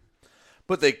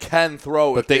 But they can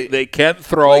throw. But they can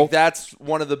throw. Like that's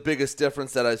one of the biggest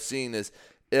difference that I've seen is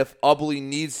if Ubly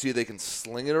needs to, they can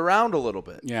sling it around a little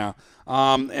bit. Yeah,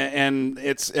 and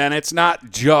it's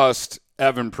not just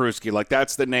Evan Pruski. Like,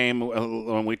 that's the name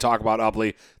when we talk about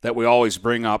Ubly that we always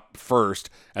bring up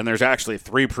first. And there's actually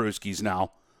 3 Pruskis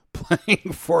now.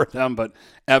 playing for them, but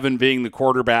Evan being the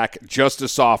quarterback, just a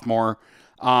sophomore.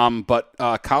 But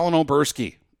Colin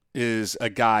Oberski is a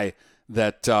guy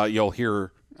that you'll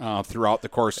hear throughout the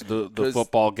course of the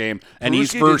football game, and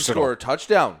he's versatile. Didn't score a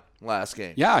touchdown last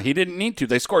game. Yeah, he didn't need to.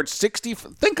 They scored 60.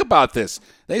 Think about this.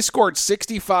 They scored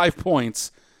 65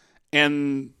 points,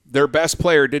 and their best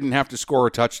player didn't have to score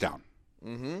a touchdown.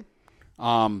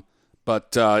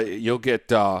 But you'll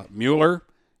get Mueller,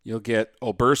 you'll get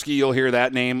Oberski. You'll hear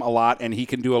that name a lot, and he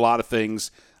can do a lot of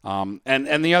things.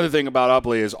 And the other thing about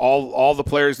Ubley is all the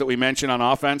players that we mentioned on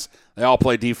offense, they all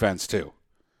play defense too.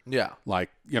 Yeah.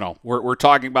 Like, we're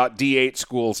talking about D8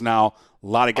 schools now. A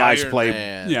lot of guys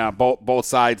play both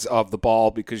sides of the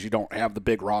ball because you don't have the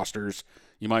big rosters.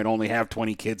 You might only have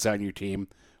 20 kids on your team,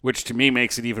 which to me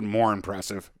makes it even more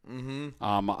impressive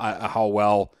how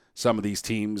well some of these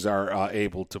teams are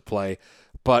able to play.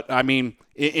 But, I mean,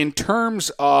 in terms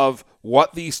of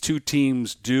what these two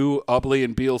teams do, Ubley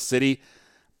and Beal City,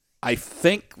 I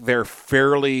think they're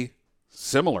fairly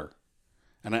similar.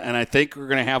 And I think we're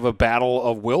going to have a battle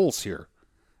of wills here.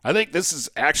 I think this is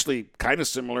actually kind of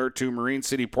similar to Marine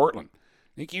City Portland. I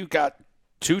think you've got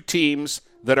two teams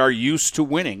that are used to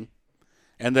winning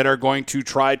and that are going to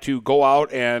try to go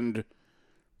out and,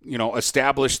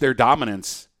 establish their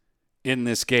dominance in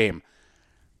this game.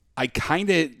 I kind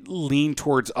of lean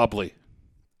towards Ubley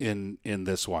in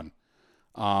this one.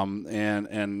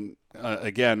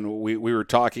 Again, we were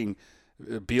talking,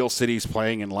 Beal City's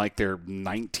playing in like their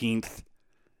 19th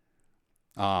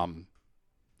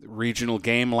regional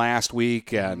game last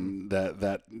week, and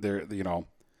that they're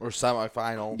or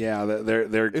semifinal. Yeah,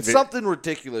 they're it's something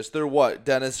ridiculous. They're what,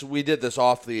 Dennis? We did this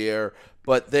off the air,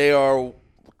 but they are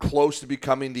close to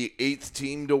becoming the 8th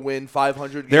team to win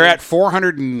 500 games. They're at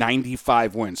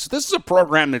 495 wins. So this is a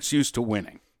program that's used to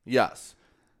winning. Yes.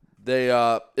 They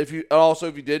if you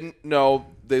didn't know,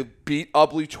 they beat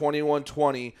Ubley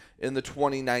 21-20 in the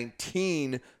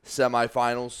 2019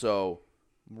 semifinals, so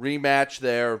rematch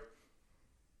there.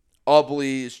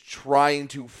 Ubley is trying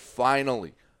to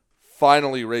finally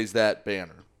raise that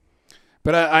banner.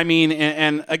 But I mean,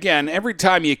 and again, every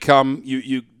time you come,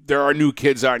 you there are new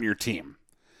kids on your team.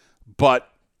 But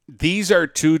these are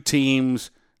two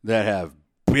teams that have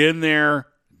been there,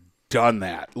 done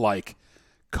that. Like,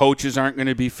 coaches aren't going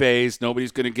to be phased.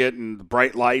 Nobody's going to get in the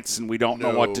bright lights, and we don't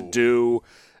know what to do.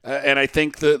 And I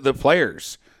think the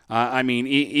players. I mean,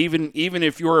 even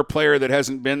if you're a player that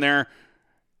hasn't been there,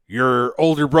 your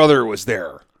older brother was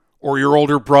there, or your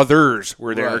older brothers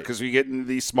were there, because we get into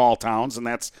these small towns, and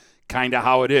that's kind of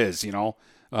how it is,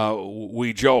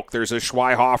 We joke there's a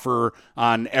Schweihofer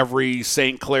on every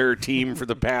St. Clair team for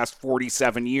the past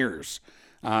 47 years.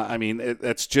 I mean,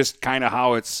 that's just kind of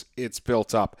how it's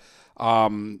built up.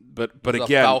 But there's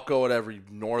again, a Falco at every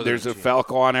northern there's team. a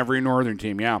Falco on every northern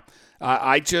team. Yeah,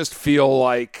 I just feel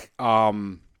like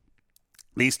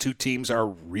these two teams are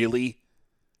really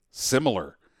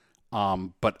similar.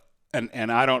 But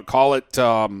I don't call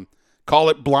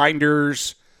it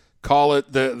blinders. Call it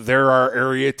there are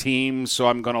area teams, so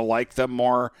I'm going to like them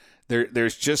more.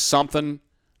 There's just something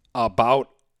about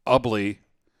Ubley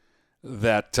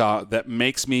that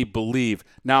makes me believe.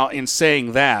 Now, in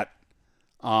saying that,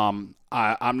 I'm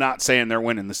not saying they're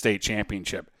winning the state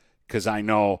championship, because I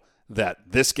know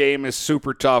that this game is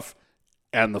super tough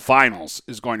and the finals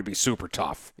is going to be super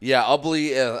tough. Yeah,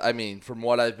 Ubley, I mean, from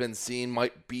what I've been seeing,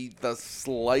 might be the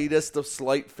slightest of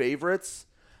slight favorites.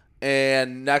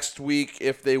 And next week,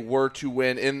 if they were to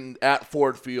win at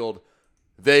Ford Field,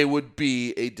 they would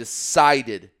be a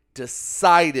decided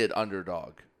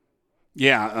underdog.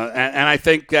 Yeah, and I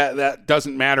think that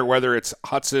doesn't matter whether it's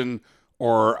Hudson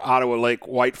or Ottawa Lake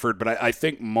Whiteford, but I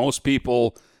think most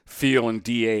people feel in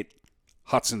D8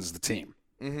 Hudson's the team.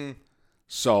 Mm-hmm.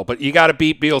 So, but you got to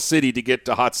beat Beal City to get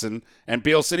to Hudson, and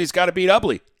Beal City's got to beat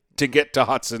Ubley to get to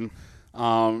Hudson.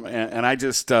 And I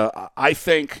just I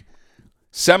think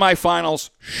semifinals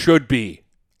should be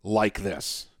like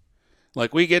this.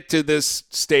 Like, we get to this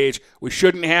stage, we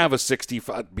shouldn't have a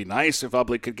 65. It'd be nice if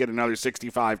Ubley could get another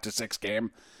 65-6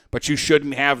 game, but you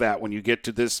shouldn't have that when you get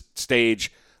to this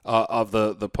stage of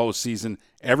the postseason.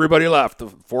 Everybody left, the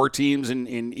 4 teams in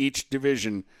each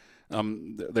division.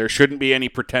 There shouldn't be any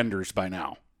pretenders by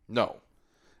now. No.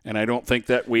 And I don't think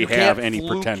that we have any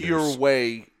pretenders. You can't fluke your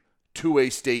way to a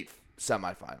state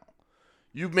semifinal.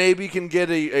 You maybe can get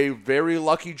a very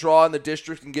lucky draw in the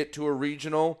district and get to a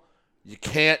regional. You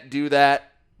can't do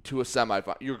that to a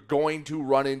semifinal. You're going to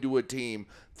run into a team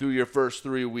through your first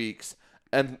 3 weeks,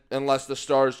 and unless the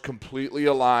stars completely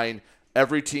align,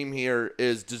 every team here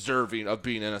is deserving of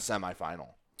being in a semifinal.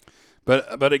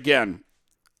 But again,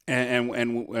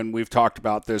 And we've talked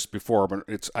about this before,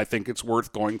 but I think it's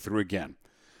worth going through again.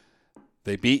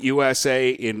 They beat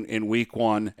USA in week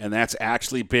 1, and that's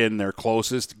actually been their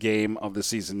closest game of the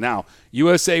season. Now,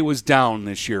 USA was down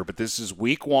this year, but this is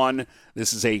week 1.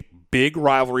 This is a big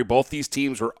rivalry. Both these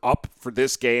teams were up for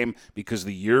this game because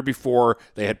the year before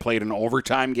they had played an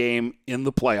overtime game in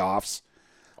the playoffs.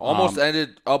 Almost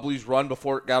ended Ubly's run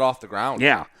before it got off the ground.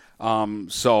 Yeah.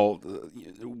 So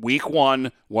week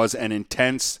 1 was an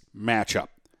intense matchup.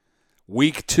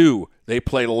 Week 2, they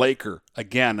play Laker.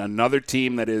 Again, another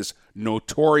team that is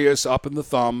notorious up in the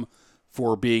thumb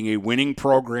for being a winning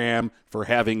program, for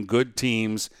having good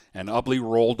teams, and Ubly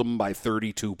rolled them by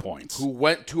 32 points. Who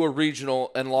went to a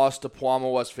regional and lost to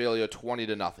Pewamo Westphalia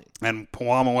 20-0. And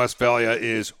Pewamo Westphalia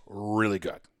is really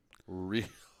good.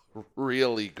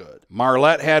 Really good.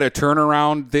 Marlette had a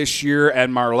turnaround this year,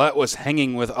 and Marlette was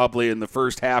hanging with Ubly in the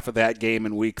first half of that game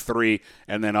in week 3,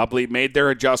 and then Ubly made their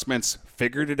adjustments,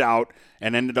 figured it out,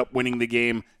 and ended up winning the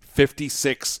game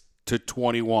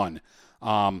 56-21.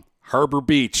 Harbor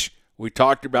Beach, we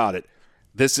talked about it.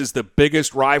 This is the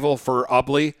biggest rival for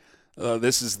Ubly.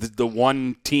 This is the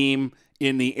one team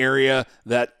in the area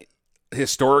that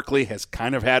historically has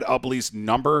kind of had Ubly's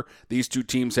number. These two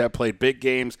teams have played big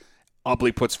games.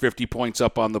 Ubly puts 50 points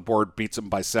up on the board, beats them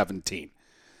by 17.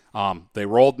 They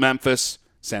rolled Memphis.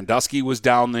 Sandusky was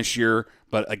down this year,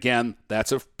 but again,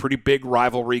 that's a pretty big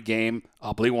rivalry game.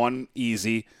 Ubly won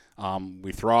easy.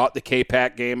 We throw out the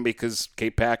K-Pac game because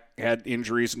K-Pac had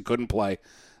injuries and couldn't play.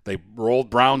 They rolled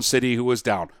Brown City, who was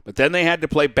down. But then they had to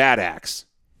play Bad Axe.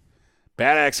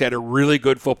 Bad Axe had a really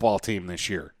good football team this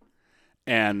year,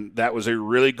 and that was a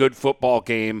really good football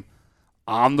game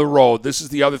on the road. This is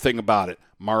the other thing about it.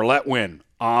 Marlette win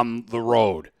on the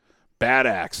road. Bad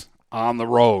Axe on the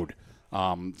road.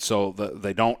 So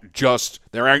they aren't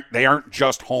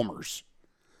just homers.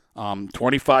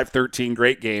 25-13,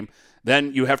 great game.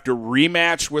 Then you have to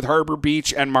rematch with Harbor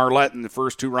Beach and Marlette in the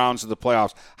first 2 rounds of the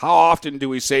playoffs. How often do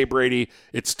we say, Brady,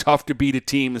 it's tough to beat a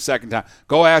team the second time?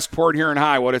 Go ask Port Huron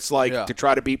High what it's like to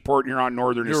try to beat Port Huron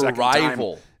Northern the second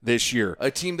rival time this year. A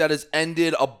team that has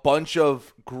ended a bunch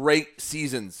of great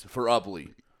seasons for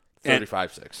Ubly.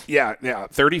 35-6. Yeah,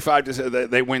 35-6.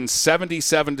 They win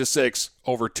 77-6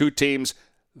 over 2 teams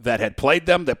that had played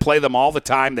them, that play them all the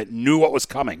time, that knew what was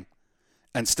coming,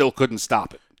 and still couldn't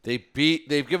stop it. They've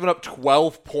given up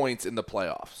 12 points in the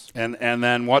playoffs. And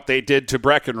then what they did to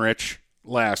Breckenridge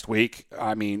last week,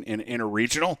 I mean, in a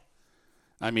regional.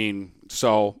 I mean,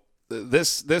 so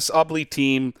this Ubly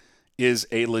team is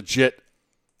a legit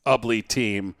Ubly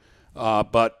team.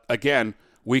 But again,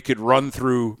 we could run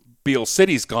through Beal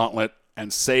City's gauntlet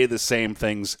and say the same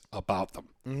things about them.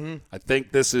 Mm-hmm. I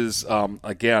think this is,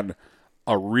 again,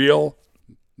 a real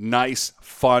nice,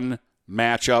 fun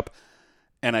matchup.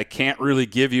 And I can't really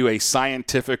give you a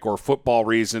scientific or football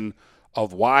reason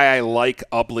of why I like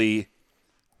Ubly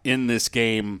in this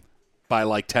game by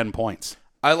like 10 points.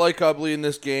 I like Ubly in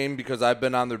this game because I've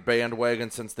been on their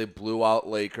bandwagon since they blew out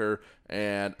Laker,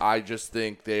 and I just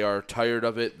think they are tired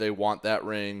of it. They want that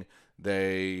ring.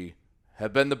 They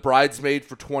have been the bridesmaid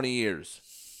for 20 years.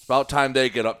 It's about time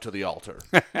they get up to the altar.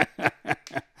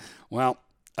 Well,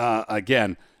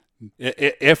 again,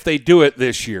 if they do it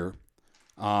this year,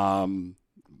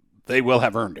 they will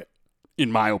have earned it,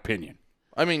 in my opinion.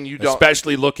 I mean, you don't...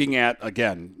 Especially looking at,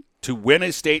 again, to win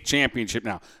a state championship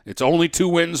now. It's only 2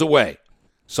 wins away,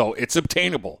 so it's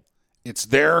obtainable. It's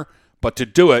there, but to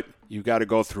do it, you got to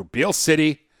go through Beal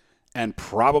City and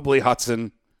probably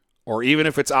Hudson, or even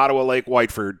if it's Ottawa Lake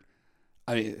Whiteford,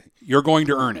 I mean, you're going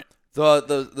to earn it.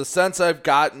 The sense I've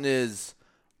gotten is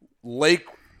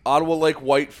Ottawa Lake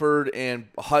Whiteford and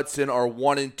Hudson are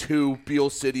 1 and 2. Beal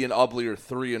City and Ubly are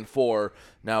 3 and 4.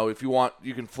 Now, if you want,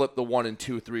 you can flip the 1 and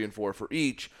 2, 3 and 4 for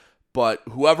each. But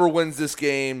whoever wins this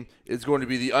game is going to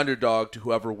be the underdog to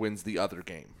whoever wins the other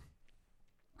game.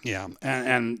 Yeah,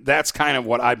 and that's kind of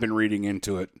what I've been reading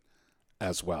into it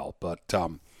as well. But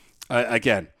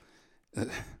again,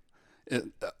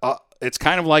 it's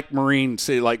kind of like Marine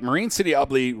City. Like Marine City,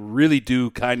 Ubly really do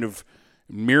kind of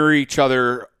mirror each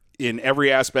other in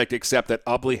every aspect, except that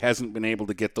Ubly hasn't been able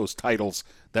to get those titles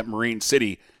that Marine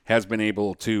City has been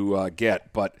able to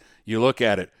get. But you look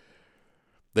at it,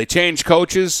 they change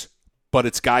coaches, but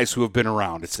it's guys who have been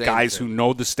around. It's guys who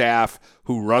know the staff,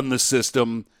 who run the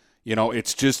system. You know,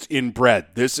 it's just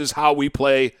inbred. This is how we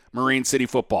play Marine City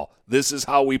football. This is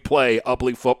how we play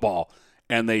Ubly football.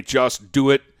 And they just do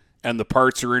it, and the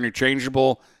parts are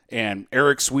interchangeable. And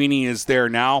Eric Sweeney is there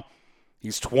now.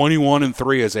 He's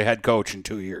 21-3 as a head coach in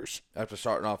 2 years. After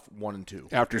starting off 1 and 2.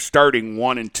 After starting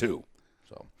 1 and 2.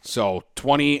 So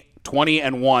 20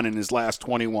 20-1 in his last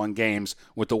 21 games,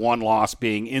 with the one loss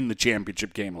being in the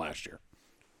championship game last year.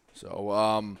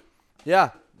 So,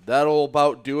 that'll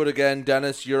about do it again.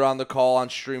 Dennis, you're on the call on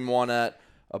Stream 1 at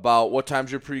about what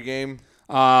time's your pregame?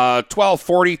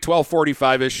 12:40,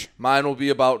 12:45-ish. Mine will be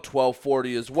about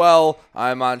 12:40 as well.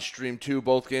 I'm on Stream 2.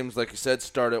 Both games, like you said,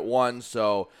 start at 1,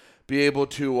 so be able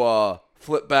to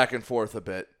flip back and forth a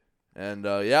bit. And,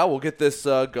 we'll get this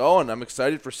going. I'm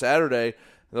excited for Saturday,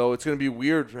 though it's going to be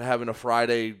weird for having a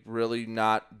Friday really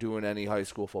not doing any high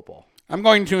school football. I'm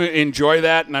going to enjoy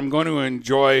that, and I'm going to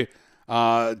enjoy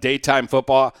daytime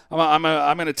football. I'm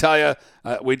going to tell you,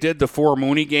 we did the 4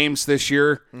 Mooney games this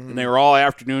year, and they were all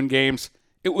afternoon games.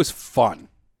 It was fun.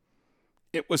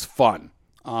 And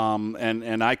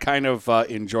I kind of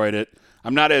enjoyed it.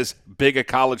 I'm not as big a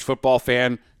college football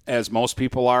fan as most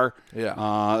people are.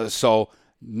 Yeah. So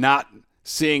not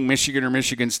seeing Michigan or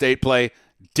Michigan State play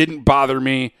didn't bother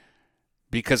me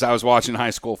because I was watching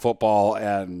high school football,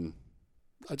 and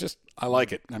I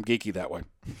like it. I'm geeky that way.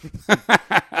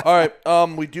 All right.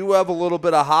 We do have a little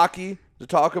bit of hockey to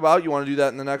talk about. You want to do that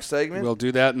in the next segment? We'll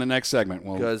do that in the next segment.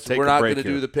 Because we're not going to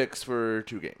do the picks for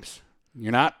 2 games.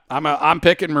 You're not? I'm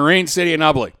picking Marine City and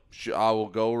Ubly. I will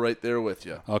go right there with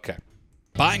you. Okay.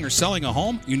 Buying or selling a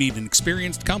home? You need an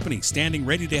experienced company standing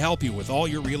ready to help you with all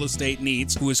your real estate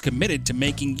needs, who is committed to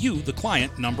making you the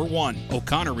client number 1.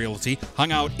 O'Connor Realty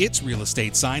hung out its real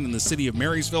estate sign in the city of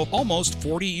Marysville almost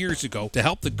 40 years ago to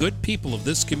help the good people of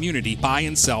this community buy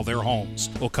and sell their homes.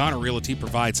 O'Connor Realty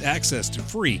provides access to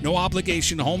free,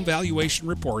 no-obligation home valuation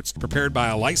reports prepared by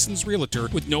a licensed realtor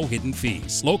with no hidden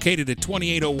fees. Located at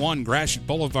 2801 Gratiot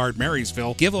Boulevard,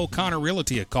 Marysville, give O'Connor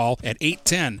Realty a call at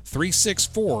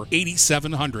 810-364-8700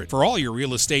 for all your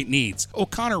real estate needs.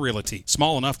 O'Connor Realty,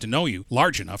 small enough to know you,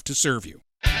 large enough to serve you.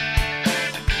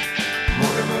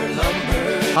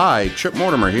 Hi, Chip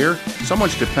Mortimer here. So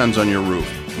much depends on your roof.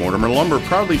 Mortimer Lumber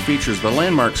proudly features the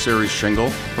Landmark Series shingle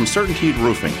from CertainTeed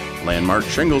Roofing. Landmark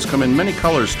shingles come in many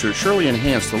colors to surely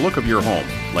enhance the look of your home.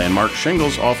 Landmark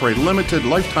shingles offer a limited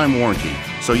lifetime warranty,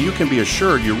 so you can be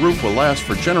assured your roof will last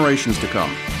for generations to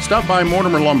come. Stop by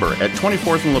Mortimer Lumber at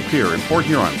 24th and Lapeer in Port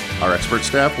Huron. Our expert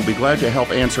staff will be glad to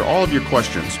help answer all of your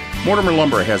questions. Mortimer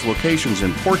Lumber has locations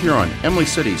in Port Huron, Emily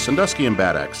City, Sandusky, and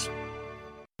Bad Axe.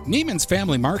 Neiman's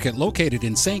Family Market, located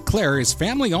in St. Clair, is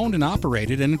family-owned and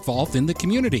operated and involved in the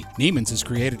community. Neiman's has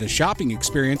created a shopping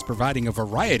experience providing a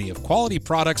variety of quality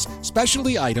products,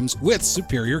 specialty items with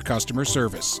superior customer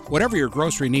service. Whatever your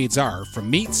grocery needs are, from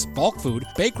meats, bulk food,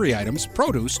 bakery items,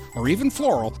 produce, or even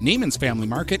floral, Neiman's Family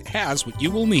Market has what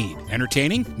you will need.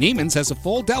 Entertaining? Neiman's has a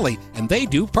full deli, and they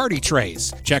do party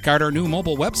trays. Check out our new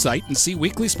mobile website and see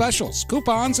weekly specials,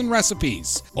 coupons, and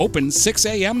recipes. Open 6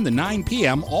 a.m. to 9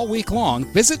 p.m. all week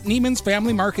long. Visit Neiman's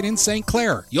Family Market in St.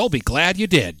 Clair. You'll be glad you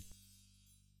did.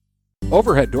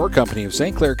 Overhead Door Company of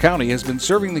St. Clair County has been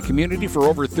serving the community for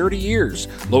over 30 years.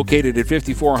 Located at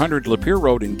 5400 Lapeer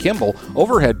Road in Kimball,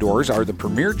 Overhead Doors are the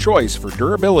premier choice for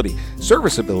durability,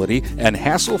 serviceability, and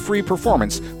hassle-free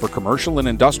performance for commercial and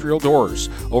industrial doors.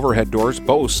 Overhead Doors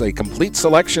boasts a complete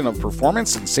selection of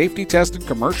performance and safety-tested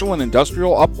commercial and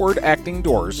industrial upward-acting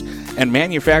doors and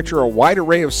manufacture a wide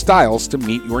array of styles to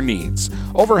meet your needs.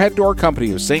 Overhead Door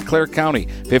Company of St. Clair County,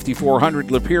 5400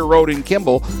 Lapeer Road in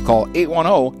Kimball. Call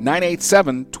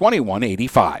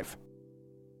 810-987-2185.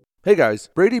 Hey guys,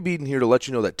 Brady Beaton here to let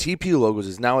you know that TP Logos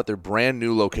is now at their brand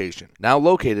new location. Now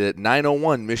located at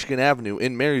 901 Michigan Avenue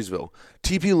in Marysville,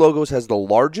 TP Logos has the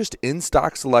largest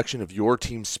in-stock selection of your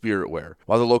team's spirit wear.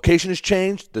 While the location has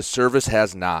changed, the service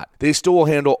has not. They still will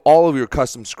handle all of your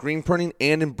custom screen printing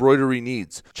and embroidery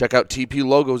needs. Check out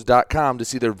tplogos.com to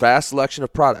see their vast selection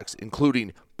of products,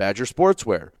 including Badger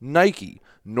Sportswear, Nike,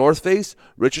 North Face,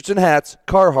 Richardson hats,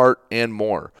 Carhartt, and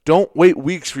more. Don't wait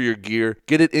weeks for your gear.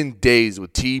 Get it in days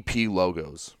with TP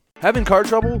Logos. Having car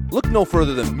trouble? Look no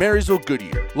further than Marysville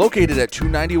Goodyear. Located at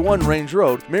 291 Range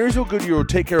Road, Marysville Goodyear will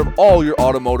take care of all your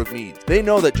automotive needs. They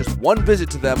know that just one visit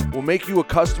to them will make you a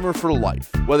customer for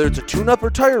life. Whether it's a tune-up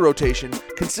or tire rotation,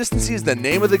 consistency is the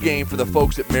name of the game for the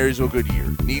folks at Marysville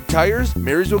Goodyear. Need tires?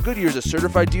 Marysville Goodyear is a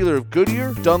certified dealer of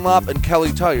Goodyear, Dunlop, and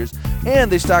Kelly tires,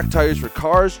 and they stock tires for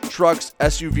cars, trucks,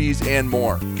 SUVs, and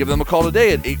more. Give them a call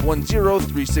today at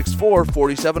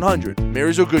 810-364-4700.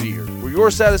 Marysville Goodyear, where your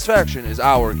satisfaction is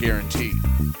our guarantee.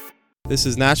 This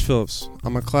is Nash Phillips.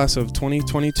 I'm a class of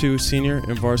 2022 senior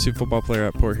and varsity football player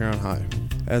at Port Huron High.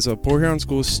 As a Port Huron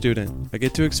School student, I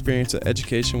get to experience an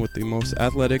education with the most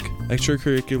athletic,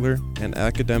 extracurricular, and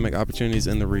academic opportunities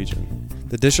in the region.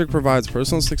 The district provides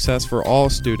personal success for all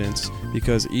students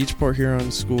because each Port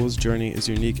Huron school's journey is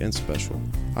unique and special.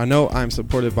 I know I'm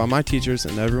supported by my teachers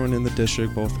and everyone in the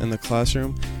district, both in the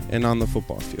classroom and on the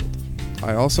football field.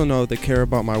 I also know they care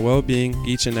about my well-being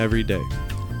each and every day.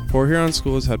 Port Huron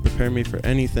Schools had prepared me for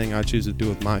anything I choose to do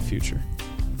with my future.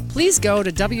 Please go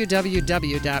to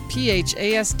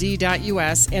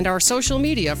www.phasd.us and our social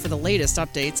media for the latest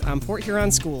updates on Port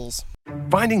Huron schools.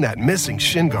 Finding that missing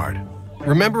shin guard,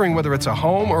 remembering whether it's a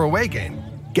home or away game,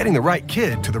 getting the right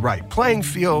kid to the right playing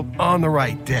field on the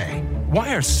right day.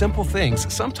 Why are simple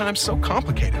things sometimes so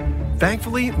complicated?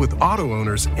 Thankfully, with auto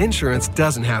owners, insurance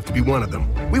doesn't have to be one of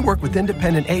them. We work with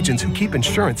independent agents who keep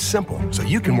insurance simple so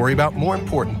you can worry about more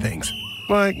important things,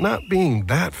 like not being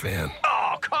that fan.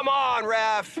 Oh, come on,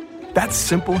 ref! That's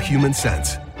simple human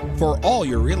sense. For all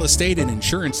your real estate and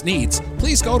insurance needs,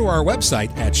 please go to our website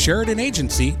at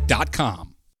SheridanAgency.com.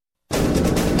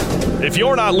 If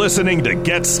you're not listening to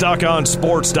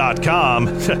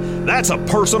GetStuckOnSports.com, that's a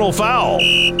personal foul.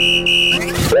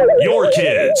 Your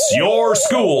kids, your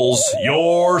schools,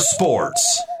 your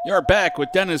sports. You're back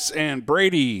with Dennis and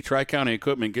Brady, Tri-County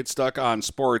Equipment Get Stuck on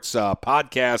Sports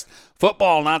podcast.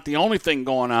 Football, not the only thing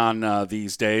going on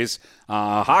these days.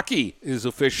 Hockey is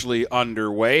officially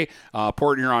underway.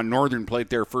 Port Huron Northern played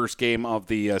their first game of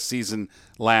the season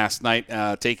last night,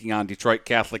 taking on Detroit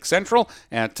Catholic Central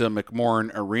at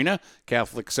McMorran Arena.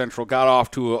 Catholic Central got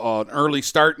off to an early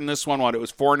start in this one. It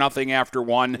was 4-0 after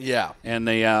one. Yeah. And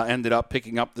they ended up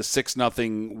picking up the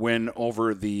 6-0 win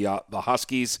over the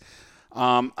Huskies.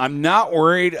 I'm not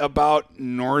worried about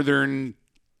Northern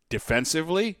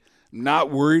defensively. I'm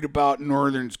not worried about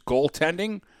Northern's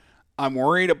goaltending. I'm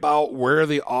worried about where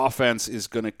the offense is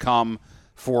going to come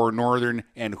for Northern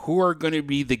and who are going to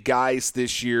be the guys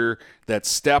this year that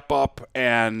step up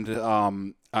and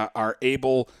are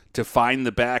able to find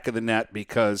the back of the net,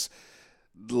 because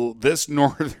this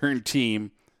Northern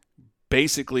team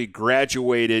basically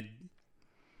graduated,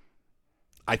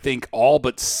 I think, all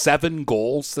but 7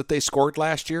 goals that they scored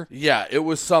last year. Yeah, it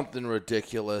was something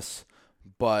ridiculous,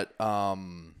 but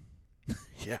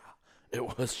yeah,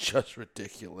 it was just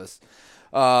ridiculous.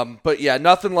 But yeah,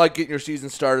 nothing like getting your season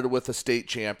started with a state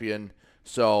champion.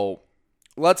 So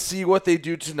let's see what they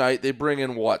do tonight. They bring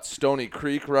in what? Stony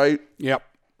Creek, right? Yep.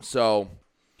 So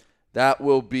that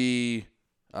will be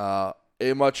a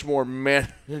much more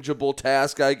manageable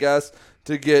task, I guess,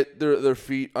 to get their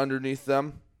feet underneath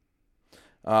them.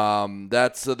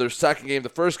 That's their second game. The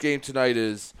first game tonight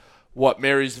is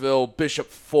Marysville, Bishop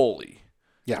Foley.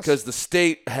 Yes. Because the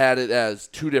state had it as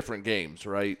 2 different games,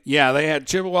 right? Yeah, they had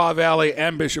Chippewa Valley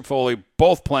and Bishop Foley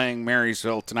both playing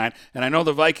Marysville tonight. And I know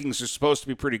the Vikings are supposed to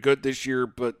be pretty good this year,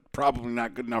 but probably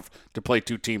not good enough to play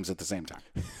 2 teams at the same time.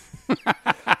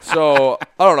 So,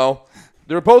 I don't know.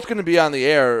 They're both going to be on the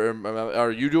air.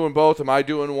 Are you doing both? Am I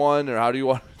doing one? Or how do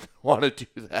you want to do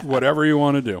that? Whatever you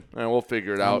want to do. And we'll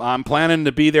figure it out. I'm planning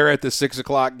to be there at the 6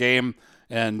 o'clock game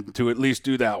and to at least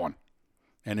do that one.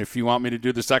 And if you want me to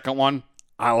do the second one,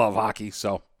 I love hockey,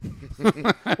 so.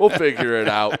 We'll figure it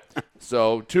out.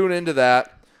 So tune into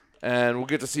that, and we'll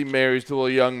get to see Marysville, a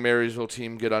young Marysville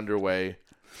team, get underway.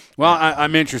 Well,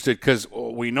 I'm interested because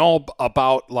we know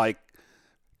about, like,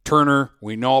 Turner.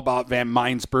 We know about Van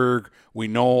Minesburg. We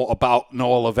know about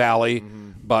Noah LaValle.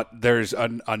 But there's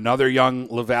another young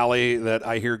LaValle that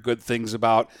I hear good things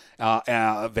about.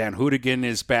 Van Houtigan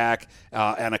is back,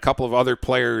 and a couple of other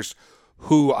players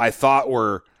who I thought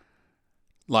were,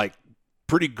 like,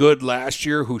 pretty good last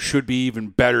year, who should be even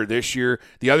better this year.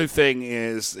 The other thing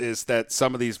is that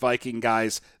some of these Viking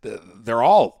guys, they're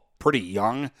all pretty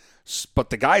young, but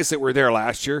the guys that were there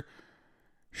last year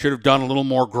should have done a little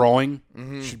more growing,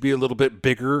 should be a little bit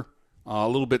bigger, a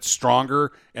little bit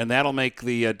stronger, and that'll make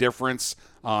the difference.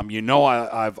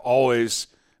 I've always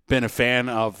been a fan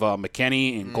of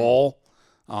McKinney in goal.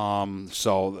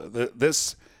 So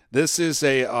this is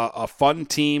a fun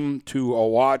team to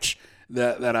watch.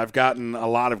 That I've gotten a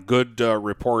lot of good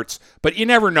reports, but you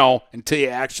never know until you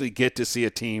actually get to see a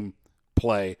team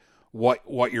play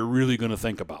what you're really going to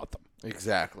think about them.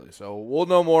 Exactly. So we'll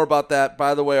know more about that.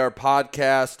 By the way, our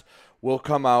podcast will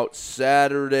come out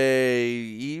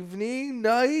Saturday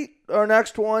night, our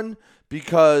next one,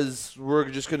 because we're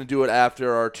just going to do it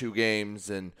after our 2 games,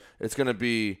 and it's going to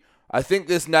be, I think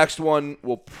this next one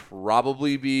will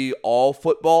probably be all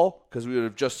football, because we would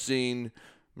have just seen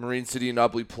Marine City and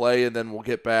Ubly play, and then we'll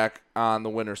get back on the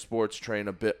winter sports train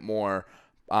a bit more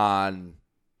on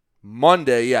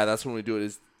Monday. Yeah, that's when we do it.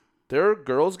 Is there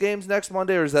girls' games next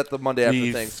Monday, or is that the Monday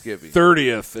after Thanksgiving?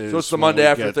 30th is so it's the Monday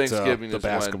after Thanksgiving. The is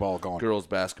basketball when going. Girls'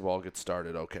 basketball gets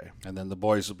started. Okay, and then the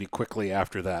boys will be quickly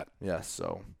after that. Yes.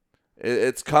 So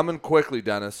It's coming quickly,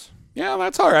 Dennis. Yeah,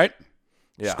 that's all right.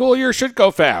 Yeah. School year should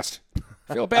go fast.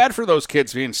 Feel bad for those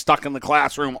kids being stuck in the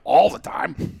classroom all the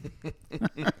time.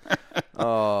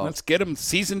 Let's get them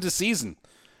season to season.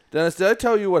 Dennis, did I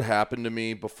tell you what happened to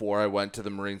me before I went to the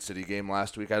Marine City game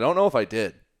last week? I don't know if I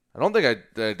did. I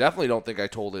definitely don't think I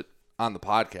told it on the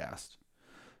podcast.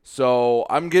 So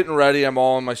I'm getting ready. I'm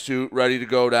all in my suit, ready to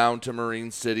go down to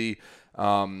Marine City.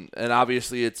 And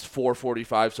obviously it's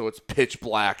 4:45, so it's pitch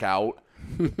black out,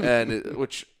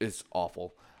 which is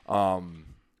awful.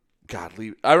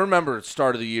 I remember at the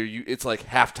start of the year, it's like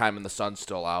halftime and the sun's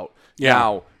still out.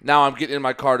 Yeah. Now I'm getting in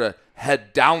my car to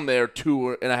head down there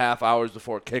 2.5 hours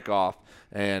before kickoff,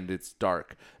 and it's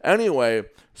dark. Anyway,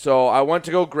 so I went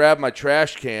to go grab my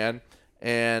trash can,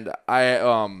 and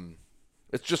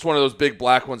it's just one of those big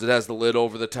black ones that has the lid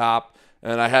over the top,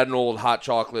 and I had an old hot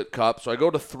chocolate cup, so I go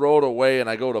to throw it away, and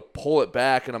I go to pull it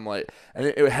back, and I'm like, and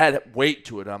it had weight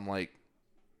to it. I'm like,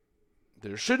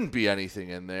 there shouldn't be anything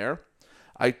in there.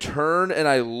 I turn and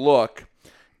I look,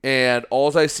 and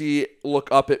all I see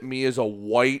look up at me is a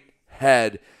white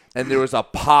head, and there was a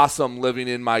possum living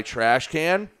in my trash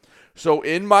can. So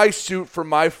in my suit from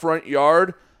my front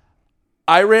yard,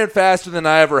 I ran faster than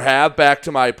I ever have back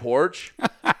to my porch.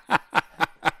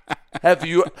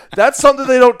 That's something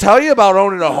they don't tell you about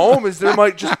owning a home, is there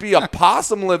might just be a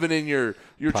possum living in your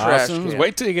trash can.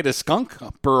 Wait till you get a skunk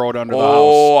burrowed under the house.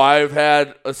 Oh, I've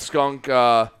had a skunk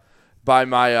by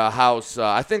my house.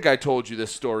 I think I told you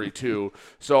this story too.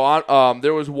 So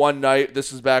there was one night,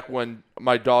 this is back when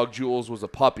my dog Jules was a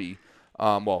puppy,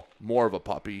 more of a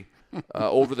puppy,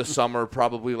 over the summer,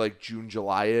 probably like June,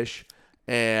 July-ish.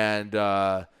 And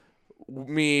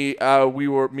me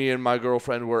and my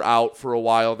girlfriend were out for a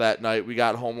while that night. We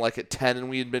got home like at 10, and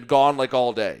we had been gone like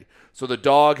all day. So the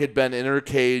dog had been in her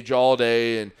cage all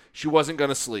day, and she wasn't going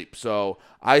to sleep. So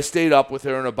I stayed up with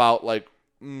her, and about like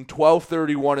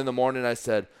 12:31 in the morning, I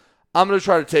said, I'm going to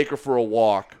try to take her for a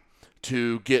walk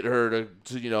to get her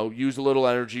to use a little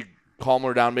energy, calm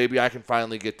her down. Maybe I can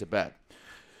finally get to bed.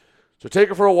 So take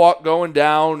her for a walk going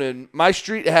down, and my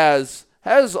street has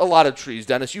a lot of trees.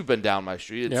 Dennis, you've been down my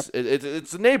street.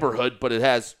 It's a neighborhood, but it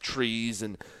has trees,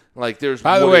 and like there's.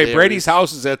 By the way, areas. Brady's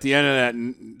house is at the end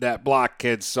of that block,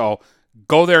 kids. So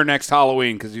go there next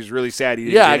Halloween because he's really sad he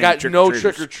didn't get I got any no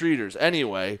trick-or-treaters.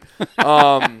 Anyway,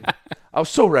 I was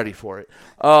so ready for it.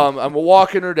 I'm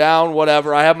walking her down,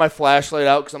 whatever. I have my flashlight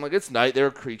out because I'm like, it's night. There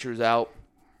are creatures out.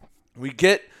 We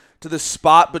get to the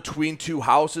spot between two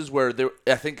houses where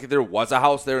I think there was a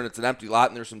house there, and it's an empty lot,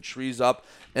 and there's some trees up.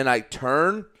 And I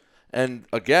turn, and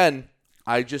again,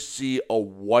 I just see a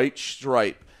white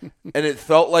stripe. And it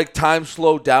felt like time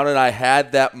slowed down, and I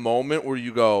had that moment where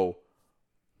you go,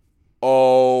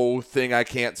 oh, thing I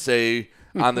can't say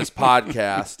on this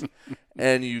podcast.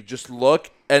 And you just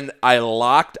look, and I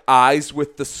locked eyes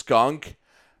with the skunk,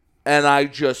 and I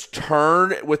just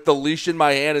turned with the leash in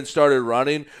my hand and started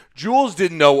running. Jules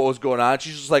didn't know what was going on.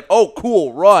 She's just like, oh,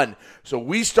 cool, run. So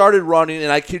we started running,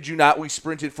 and I kid you not, we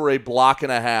sprinted for a block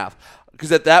and a half.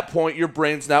 Because at that point, your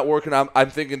brain's not working. I'm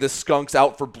thinking this skunk's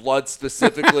out for blood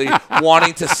specifically,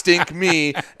 wanting to stink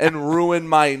me and ruin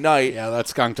my night. Yeah, that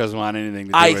skunk doesn't want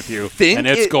anything to do with you. And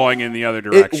it's going in the other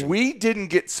direction. We didn't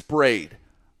get sprayed.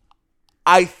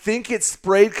 I think it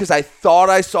sprayed because I thought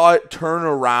I saw it turn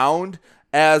around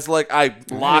as like I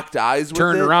locked eyes with it.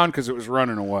 Turned around because it was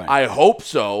running away. I hope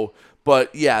so.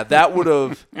 But yeah, that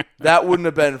wouldn't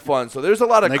have been fun. So there's a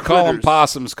lot of they critters. call them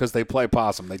possums because they play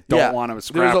possum. They don't want to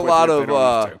scrap. There's a with lot you if they don't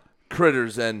of have to.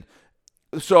 critters, and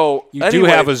so you do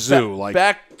have a zoo.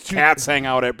 Cats hang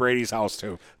out at Brady's house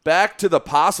too. Back to the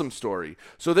possum story.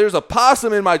 So there's a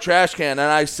possum in my trash can,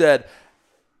 and I said,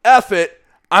 "F it,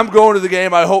 I'm going to the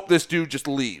game. I hope this dude just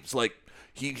leaves. Like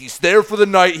he's there for the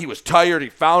night. He was tired. He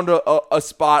found a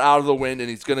spot out of the wind, and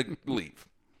he's gonna leave.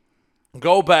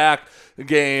 Go back the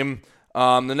game."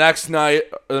 The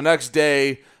next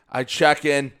day, I check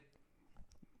in,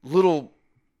 little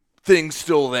thing's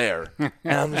still there. And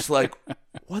I'm just like,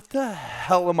 what the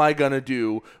hell am I going to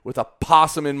do with a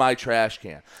possum in my trash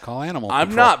can? Call animal I'm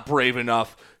control. not brave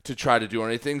enough to try to do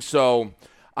anything. So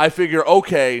I figure,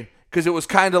 okay, because it was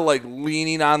kind of like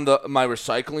leaning on my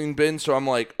recycling bin. So I'm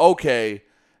like, okay,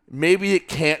 maybe it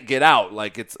can't get out.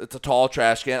 Like it's a tall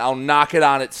trash can. I'll knock it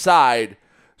on its side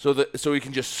so we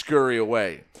can just scurry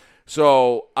away.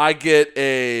 So I get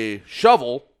a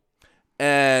shovel,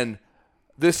 and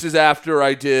this is after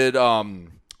I did,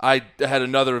 I had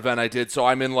another event I did, so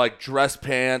I'm in like dress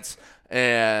pants,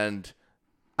 and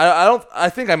I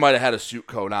think I might have had a suit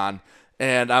coat on,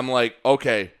 and I'm like,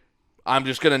 okay, I'm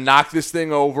just going to knock this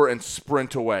thing over and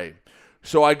sprint away.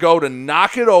 So I go to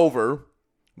knock it over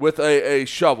with a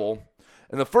shovel,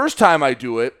 And the first time I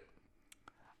do it,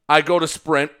 I go to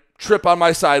sprint, trip on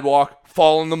my sidewalk,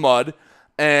 fall in the mud,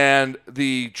 and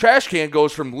the trash can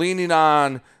goes from leaning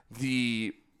on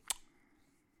the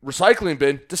recycling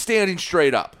bin to standing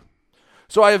straight up.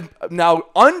 So I have now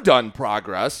undone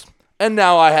progress, and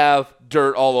now I have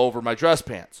dirt all over my dress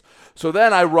pants. So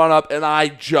then I run up and I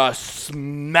just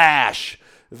smash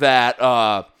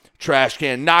that trash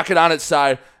can, knock it on its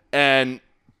side, and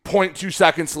 0.2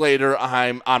 seconds later,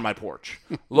 I'm on my porch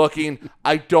looking.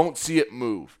 I don't see it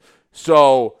move.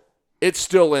 So it's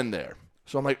still in there.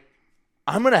 So I'm like,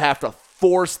 I'm going to have to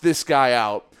force this guy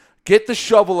out, get the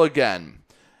shovel again.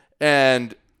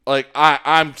 And like,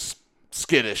 I'm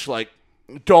skittish. Like,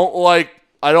 I don't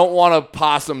want a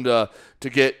possum to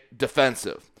get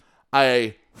defensive.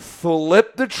 I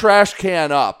flip the trash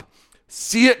can up,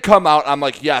 see it come out. I'm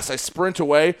like, yes. I sprint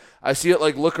away. I see it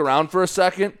like look around for a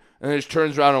second, and it just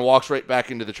turns around and walks right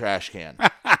back into the trash can.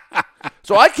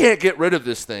 So I can't get rid of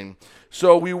this thing.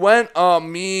 So we went,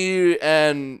 me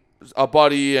and a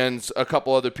buddy and a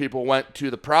couple other people went to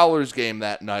the Prowlers game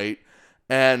that night.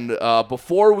 And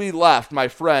before we left, my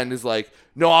friend is like,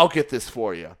 no, I'll get this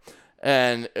for you.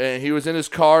 And he was in his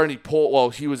car, and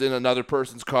he was in another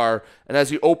person's car. And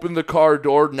as he opened the car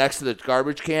door next to the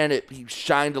garbage can, he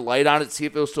shined a light on it, see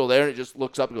if it was still there, and it just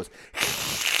looks up and goes,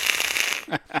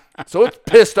 so it's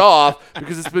pissed off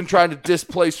because it's been trying to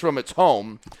displace from its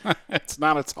home. It's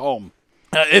not its home.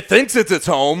 It thinks it's its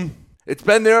home. It's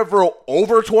been there for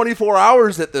over 24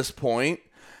 hours at this point,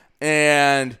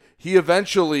 and he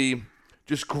eventually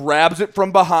just grabs it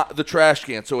from behind the trash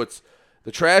can. So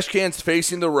the trash can's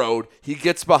facing the road. He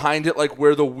gets behind it like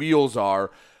where the wheels are,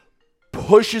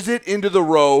 pushes it into the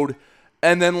road,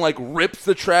 and then like rips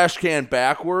the trash can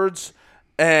backwards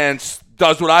and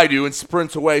does what I do and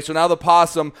sprints away. So now the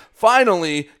possum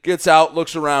finally gets out,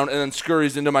 looks around, and then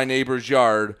scurries into my neighbor's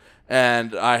yard.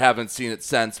 And I haven't seen it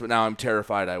since, but now I'm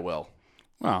terrified I will.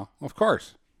 Well, of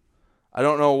course. I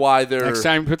don't know why they're... Next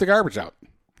time you put the garbage out.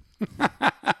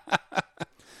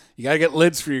 You got to get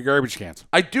lids for your garbage cans.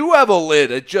 I do have a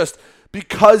lid. It just,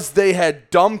 because they had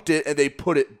dumped it and they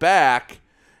put it back,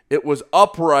 it was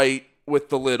upright with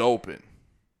the lid open.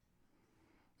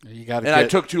 I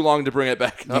took too long to bring it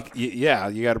back up. You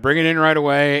got to bring it in right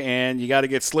away, and you got to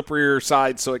get slipperier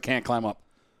sides so it can't climb up.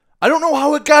 I don't know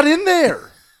how it got in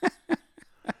there.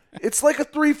 It's like a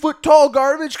 3-foot tall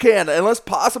garbage can, unless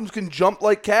possums can jump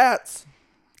like cats.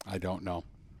 I don't know.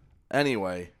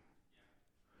 Anyway.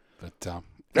 But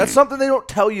that's something they don't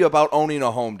tell you about owning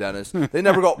a home, Dennis. They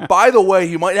never go, by the way,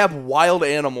 you might have wild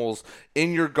animals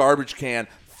in your garbage can.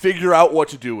 Figure out what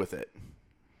to do with it.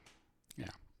 Yeah.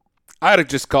 I'd have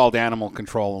just called animal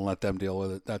control and let them deal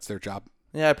with it. That's their job.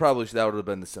 Yeah, that would have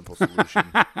been the simple solution.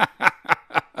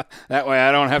 That way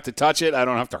I don't have to touch it. I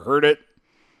don't have to hurt it.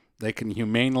 They can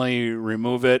humanely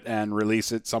remove it and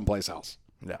release it someplace else.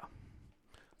 Yeah.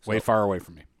 Way far away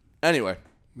from me. Anyway.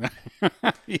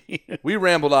 We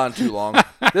rambled on too long.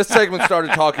 This segment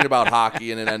started talking about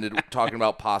hockey and it ended talking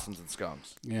about possums and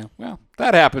skunks. Yeah, well,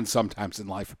 that happens sometimes in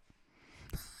life.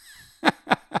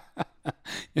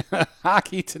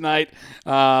 Hockey tonight.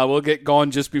 We'll get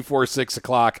going just before 6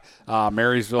 o'clock.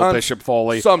 Marysville, Bishop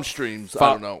Foley. Some streams,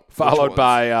 I don't know. Followed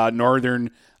by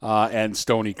Northern and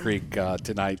Stony Creek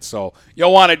tonight. So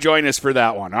you'll want to join us for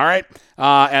that one, all right?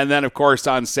 And then, of course,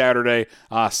 on Saturday,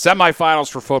 semifinals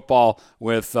for football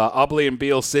with Ubley and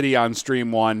Beale City on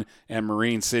Stream 1 and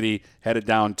Marine City headed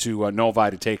down to Novi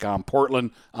to take on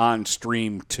Portland on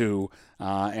Stream 2.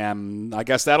 And I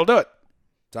guess that'll do it.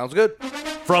 Sounds good.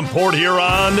 From Port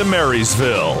Huron to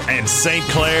Marysville and St.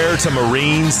 Clair to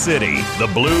Marine City, the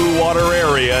Blue Water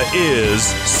area is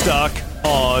Stuck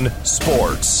on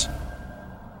Sports.